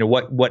all,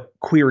 what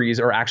queries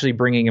are actually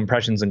bringing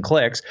impressions and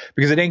clicks,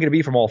 because it ain't going to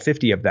be from all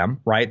 50 of them,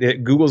 right?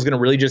 Google's going to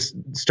really just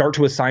start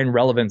to assign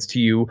relevance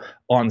to you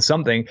on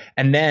something.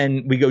 And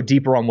then we go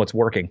deeper on what's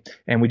working.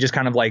 And we just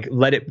kind of like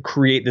let it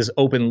create this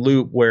open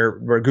loop where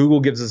Google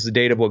gives us the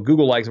data of what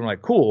Google likes. And we're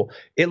like, cool,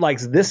 it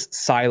likes this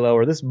silo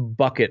or this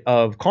bucket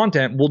of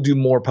content. We'll do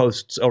more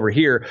posts over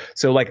here.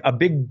 So like a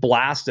big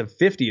blast of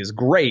 50 is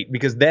great,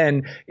 because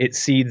then it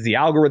seeds the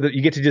algorithm.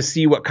 You get to just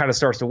see what kind of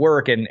starts to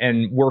work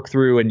and work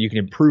through, and you can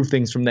improve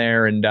things from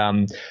there. And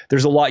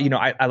there's a lot,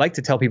 I like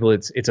to tell people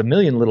it's a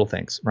million little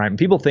things, right? And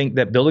people think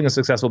that building a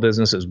successful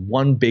business is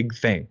one big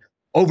thing.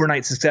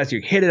 Overnight success, you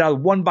hit it out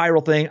of one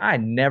viral thing. I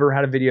never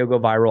had a video go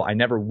viral. I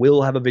never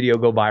will have a video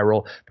go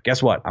viral. But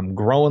guess what? I'm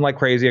growing like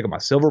crazy. I got my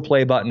silver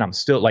play button. I'm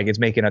still like, it's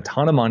making a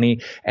ton of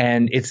money,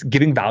 and it's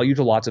giving value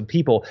to lots of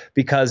people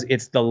because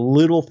it's the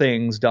little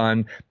things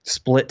done,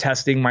 split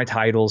testing my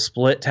titles,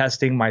 split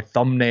testing my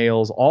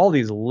thumbnails, all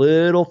these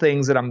little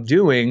things that I'm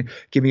doing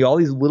give me all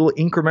these little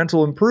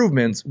incremental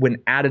improvements when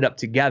added up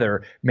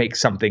together make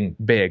something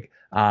big.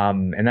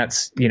 And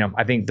that's,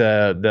 I think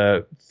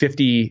the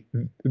 50,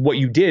 what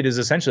you did is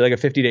essentially like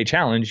a 50-day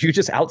challenge. You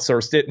just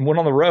outsourced it and went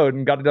on the road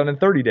and got it done in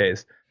 30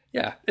 days.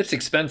 Yeah, it's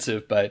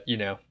expensive, but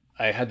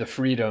I had the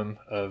freedom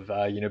of,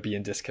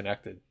 being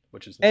disconnected,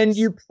 which is nice. And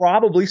you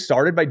probably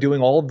started by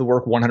doing all of the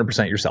work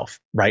 100% yourself,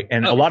 right?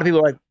 And a lot of people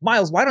are like,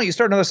 Miles, why don't you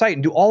start another site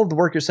and do all of the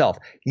work yourself?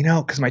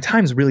 Because my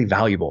time is really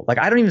valuable. Like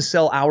I don't even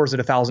sell hours at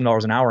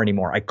 $1,000 an hour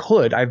anymore. I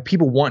could. I have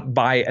people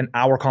buy an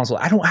hour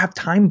consult. I don't have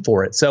time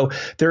for it. So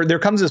there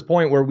comes this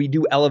point where we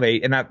do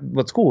elevate, and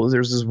what's cool is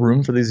there's this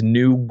room for these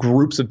new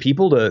groups of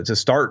people to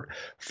start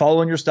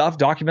following your stuff,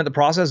 document the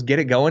process, get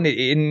it going,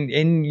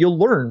 and you'll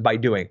learn by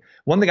doing.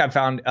 One thing I've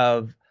found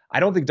I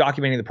don't think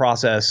documenting the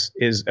process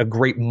is a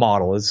great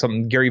model. It's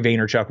something Gary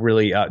Vaynerchuk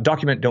really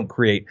document, don't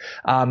create.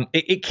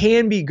 It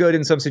can be good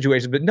in some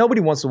situations, but nobody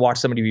wants to watch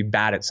somebody be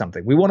bad at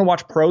something. We want to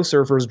watch pro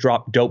surfers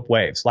drop dope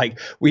waves. Like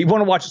we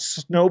want to watch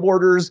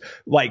snowboarders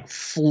like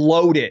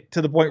float it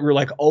to the point where we're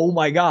like, oh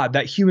my God,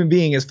 that human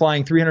being is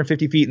flying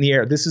 350 feet in the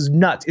air. This is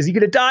nuts. Is he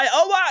going to die?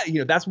 Oh,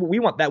 wow. That's what we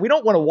want. That we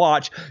don't want to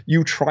watch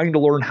you trying to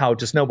learn how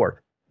to snowboard.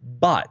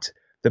 But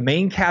the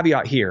main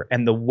caveat here,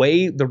 and the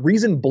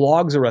reason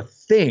blogs are a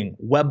thing,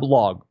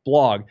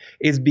 blog,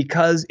 is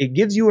because it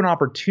gives you an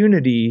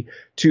opportunity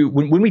to,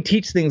 when we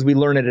teach things, we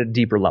learn it at a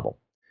deeper level.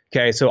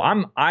 Okay, so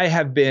I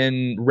have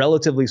been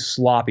relatively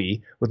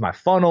sloppy with my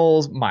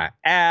funnels, my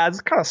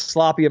ads, kind of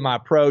sloppy in my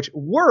approach. It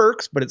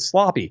works, but it's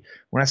sloppy.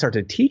 When I start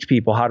to teach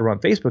people how to run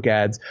Facebook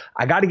ads,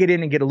 I got to get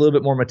in and get a little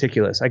bit more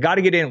meticulous. I got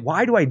to get in.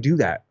 Why do I do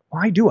that?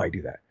 Why do I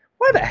do that?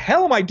 Why the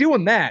hell am I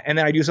doing that? And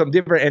then I do something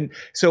different. And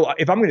so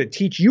if I'm going to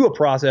teach you a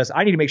process,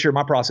 I need to make sure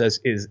my process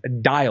is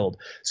dialed.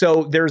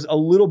 So there's a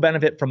little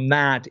benefit from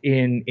that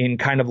in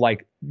kind of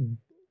like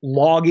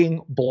blogging,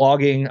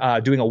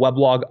 doing a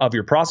weblog of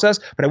your process,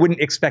 but I wouldn't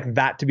expect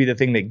that to be the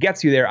thing that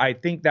gets you there. I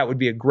think that would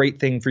be a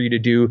great thing for you to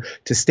do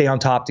to stay on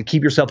top, to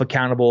keep yourself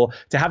accountable,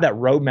 to have that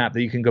roadmap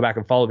that you can go back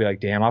and follow, be like,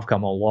 damn, I've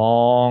come a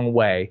long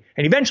way.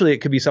 And eventually it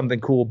could be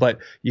something cool, but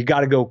you got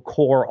to go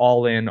core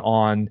all in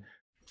on,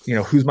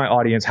 who's my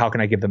audience? How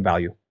can I give them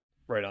value?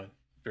 Right on.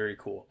 Very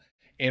cool.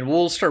 And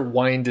we'll start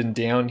winding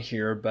down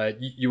here, but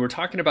you were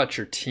talking about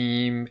your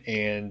team,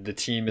 and the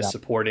team is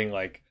supporting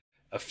like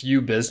a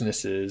few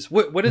businesses.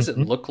 What does it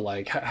look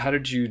like? How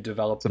did you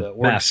develop the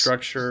org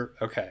structure?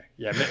 Okay.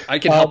 Yeah. I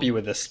can help you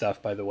with this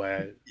stuff, by the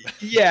way.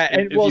 Yeah.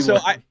 And well, so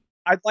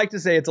I'd like to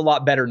say it's a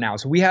lot better now.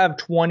 So we have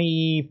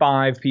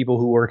 25 people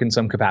who work in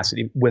some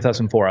capacity with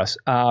us and for us.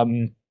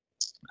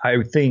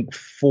 I think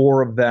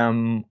 5 of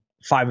them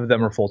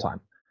are full-time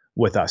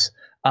with us.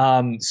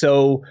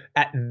 So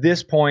at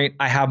this point,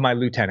 I have my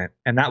lieutenant,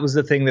 and that was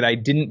the thing that I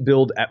didn't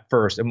build at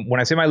first. And when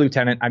I say my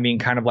lieutenant, I mean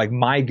kind of like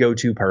my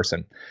go-to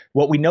person.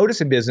 What we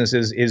notice in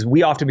businesses is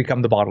we often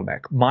become the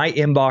bottleneck. My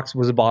inbox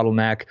was a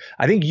bottleneck.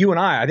 I think you and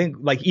I think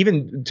like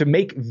even to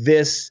make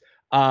this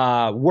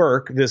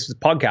this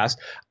podcast,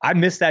 I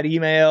missed that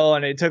email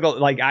and it took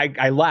like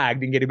I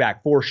lagged in getting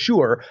back for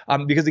sure.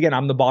 Because again,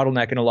 I'm the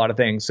bottleneck in a lot of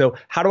things. So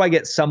how do I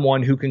get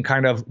someone who can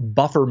kind of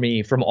buffer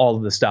me from all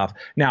of the stuff?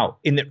 Now,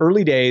 in the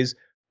early days,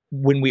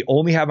 when we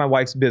only have my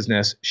wife's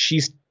business,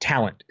 she's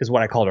talent is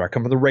what I called her. I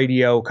come from the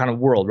radio kind of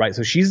world, right?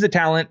 So she's the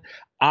talent.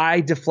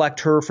 I deflect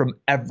her from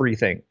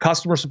everything.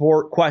 Customer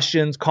support,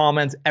 questions,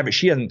 comments,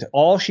 she doesn't,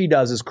 all she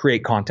does is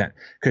create content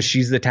because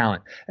she's the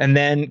talent. And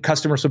then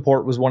customer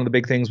support was one of the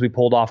big things we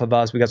pulled off of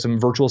us. We got some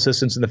virtual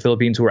assistants in the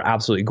Philippines who were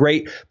absolutely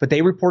great, but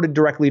they reported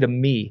directly to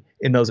me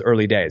in those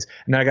early days.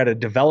 And then I got a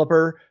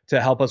developer to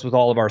help us with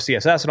all of our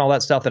CSS and all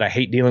that stuff that I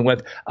hate dealing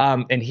with.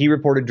 And he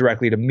reported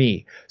directly to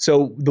me.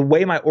 So the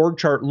way my org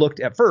chart looked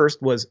at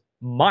first was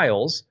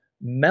Miles,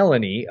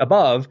 Melanie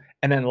above,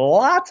 and then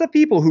lots of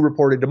people who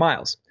reported to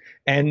Miles.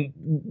 And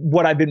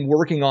what I've been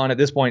working on at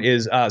this point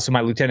is, so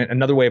my lieutenant,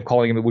 another way of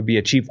calling him, it would be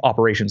a chief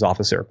operations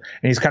officer.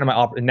 And he's kind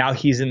of now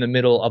he's in the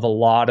middle of a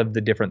lot of the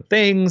different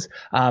things.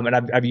 And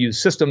I've used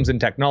systems and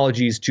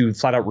technologies to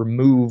flat out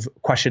remove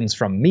questions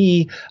from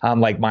me,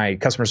 like my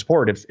customer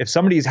support. If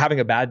somebody's having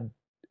a bad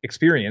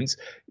experience,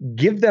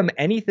 give them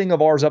anything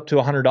of ours up to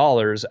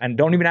 $100 and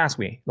don't even ask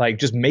me. Like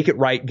just make it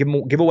right.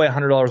 Give away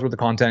 $100 worth of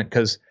content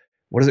because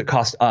what does it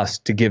cost us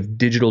to give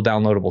digital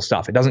downloadable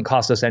stuff? It doesn't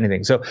cost us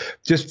anything. So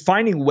just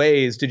finding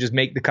ways to just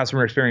make the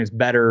customer experience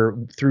better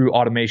through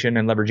automation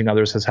and leveraging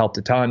others has helped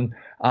a ton.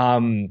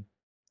 And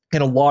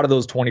a lot of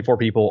those 24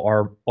 people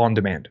are on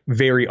demand,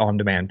 very on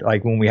demand.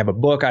 Like when we have a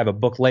book, I have a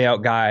book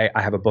layout guy,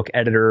 I have a book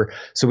editor.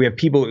 So we have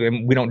people,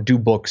 and we don't do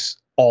books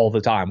all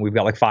the time. We've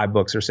got like 5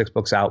 books or 6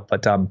 books out.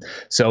 But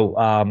that's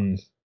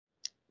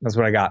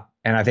what I got.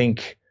 And I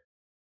think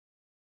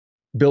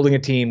building a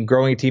team,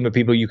 growing a team of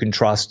people you can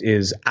trust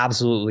is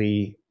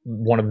absolutely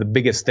one of the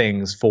biggest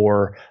things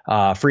for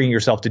freeing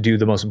yourself to do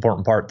the most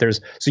important part.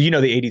 So you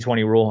know the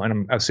 80-20 rule, and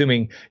I'm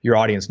assuming your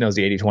audience knows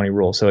the 80-20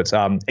 rule. So it's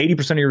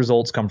 80% of your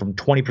results come from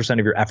 20%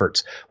 of your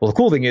efforts. Well, the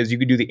cool thing is you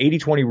can do the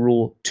 80-20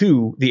 rule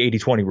to the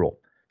 80-20 rule.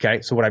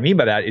 Okay, so what I mean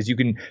by that is you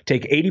can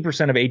take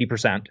 80% of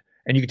 80%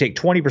 and you can take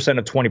 20%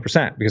 of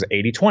 20% because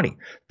 80-20.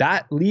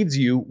 That leaves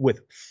you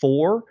with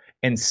 4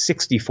 and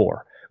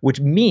 64. Which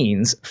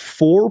means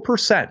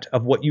 4%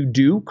 of what you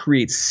do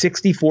creates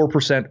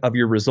 64% of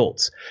your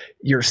results.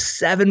 You're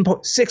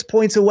 6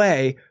 points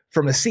away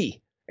from a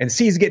C, and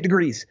C's get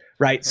degrees,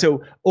 right?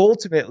 So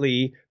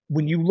ultimately,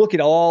 when you look at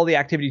all the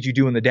activities you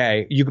do in the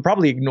day, you could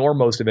probably ignore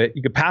most of it.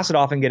 You could pass it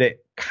off and get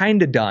it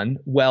kind of done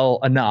well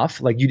enough,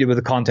 like you did with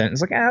the content.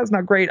 It's like, that's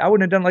not great. I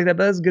wouldn't have done it like that,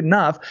 but that's good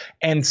enough,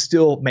 and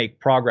still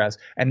make progress.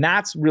 And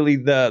that's really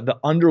the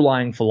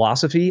underlying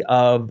philosophy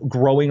of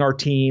growing our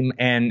team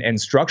and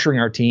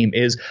structuring our team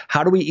is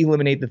how do we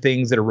eliminate the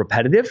things that are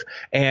repetitive,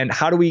 and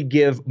how do we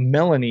give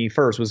Melanie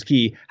first was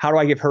key. How do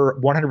I give her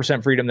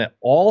 100% freedom that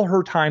all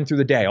her time through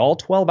the day, all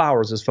 12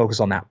 hours is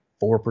focused on that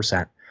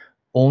 4%.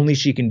 Only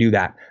she can do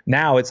that.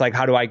 Now it's like,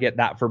 how do I get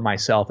that for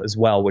myself as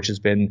well, which has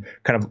been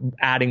kind of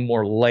adding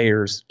more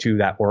layers to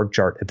that org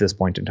chart at this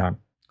point in time.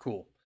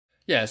 Cool.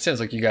 Yeah, it sounds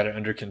like you got it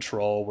under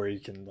control where you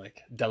can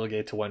like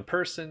delegate to one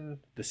person.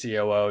 The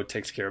COO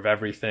takes care of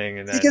everything,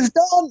 and then it gets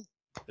done.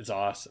 It's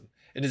awesome.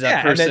 And is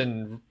that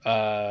person?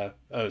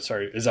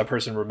 Is that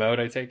person remote?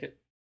 I take it.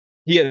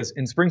 He is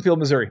in Springfield,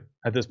 Missouri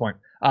at this point.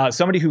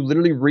 Somebody who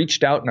literally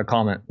reached out in a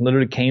comment,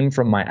 literally came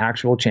from my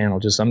actual channel.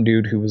 Just some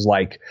dude who was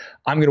like,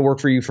 I'm going to work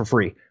for you for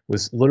free,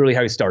 was literally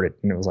how he started.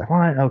 And it was like,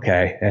 what?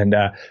 Okay. And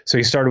so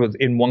he started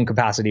in one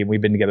capacity, and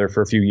we've been together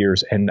for a few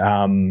years. And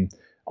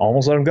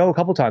almost let him go a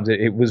couple times.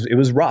 It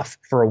was rough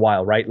for a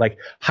while, right? Like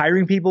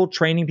hiring people,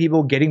 training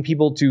people, getting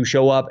people to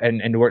show up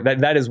and work.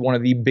 That is one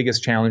of the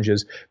biggest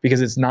challenges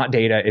because it's not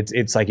data.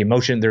 It's like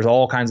emotion. There's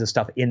all kinds of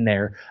stuff in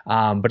there,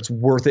 but it's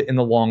worth it in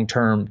the long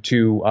term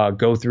to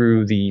go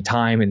through the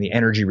time and the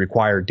energy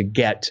required to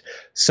get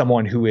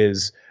someone who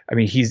is. I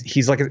mean, he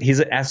is an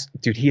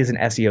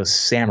SEO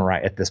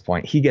samurai at this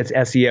point. He gets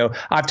SEO.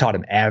 I've taught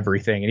him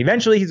everything, and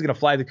eventually he's going to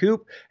fly the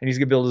coop and he's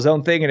going to build his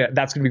own thing, and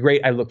that's going to be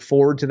great. I look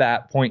forward to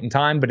that point in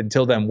time, but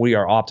until then, we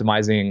are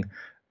optimizing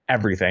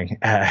everything,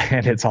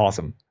 and it's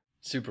awesome.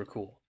 Super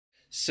cool.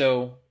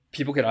 So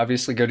people could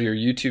obviously go to your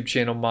YouTube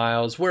channel,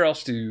 Miles. Where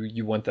else do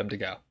you want them to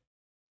go?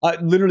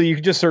 Literally, you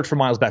can just search for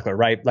Miles Beckler,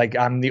 right? Like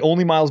I'm the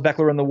only Miles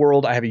Beckler in the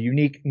world. I have a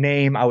unique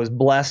name. I was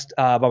blessed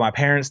by my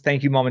parents.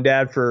 Thank you, Mom and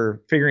Dad,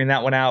 for figuring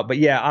that one out. But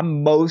yeah,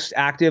 I'm most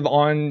active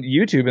on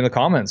YouTube in the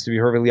comments, to be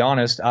perfectly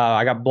honest.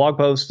 I got blog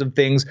posts of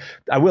things.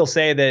 I will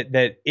say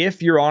that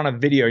if you're on a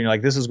video and you're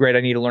like, this is great,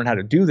 I need to learn how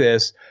to do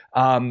this.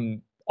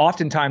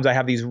 oftentimes I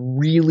have these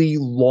really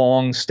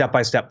long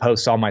step-by-step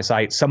posts on my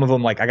site. Some of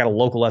them, like I got a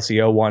local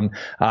SEO one,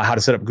 how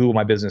to set up Google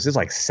My Business. It's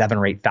like 7,000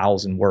 or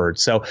 8,000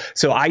 words. So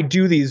I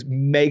do these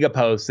mega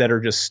posts that are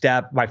just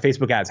my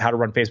Facebook ads, how to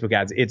run Facebook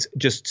ads. It's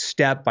just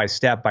step by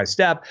step by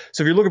step.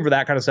 So if you're looking for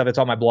that kind of stuff, it's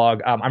on my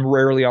blog. I'm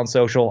rarely on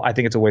social. I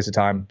think it's a waste of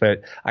time,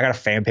 but I got a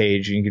fan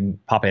page. You can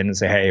pop in and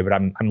say, hey, but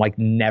I'm like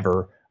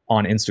never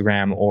on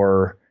Instagram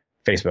or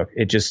Facebook.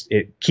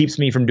 It keeps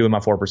me from doing my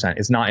 4%.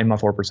 It's not in my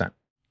 4%.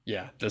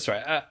 Yeah, that's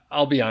right.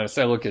 I'll be honest.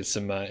 I look at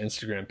some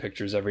Instagram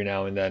pictures every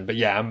now and then, but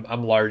yeah,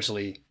 I'm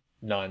largely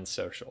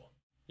non-social.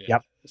 Yeah,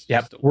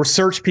 Yep. We're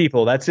search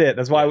people. That's it.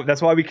 That's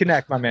why we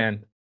connect, my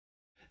man.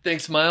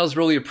 Thanks, Miles.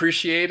 Really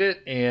appreciate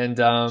it. And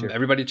Sure.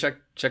 Everybody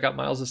check out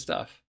Miles'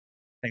 stuff.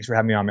 Thanks for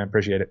having me on, man.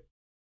 Appreciate it.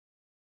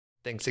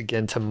 Thanks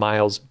again to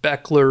Miles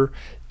Beckler.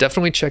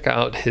 Definitely check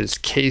out his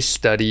case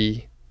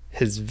study.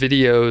 His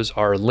videos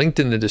are linked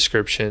in the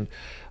description.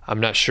 I'm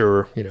not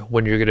sure,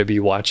 when you're going to be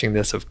watching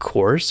this, of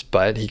course,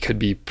 but he could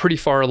be pretty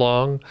far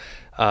along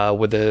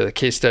with the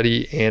case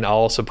study. And I'll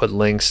also put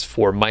links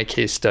for my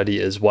case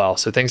study as well.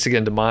 So thanks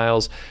again to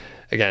Miles.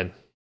 Again,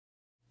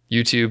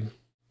 YouTube,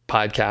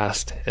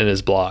 podcast, and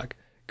his blog.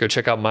 Go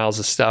check out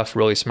Miles' stuff.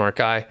 Really smart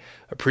guy.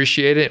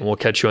 Appreciate it. And we'll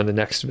catch you on the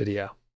next video.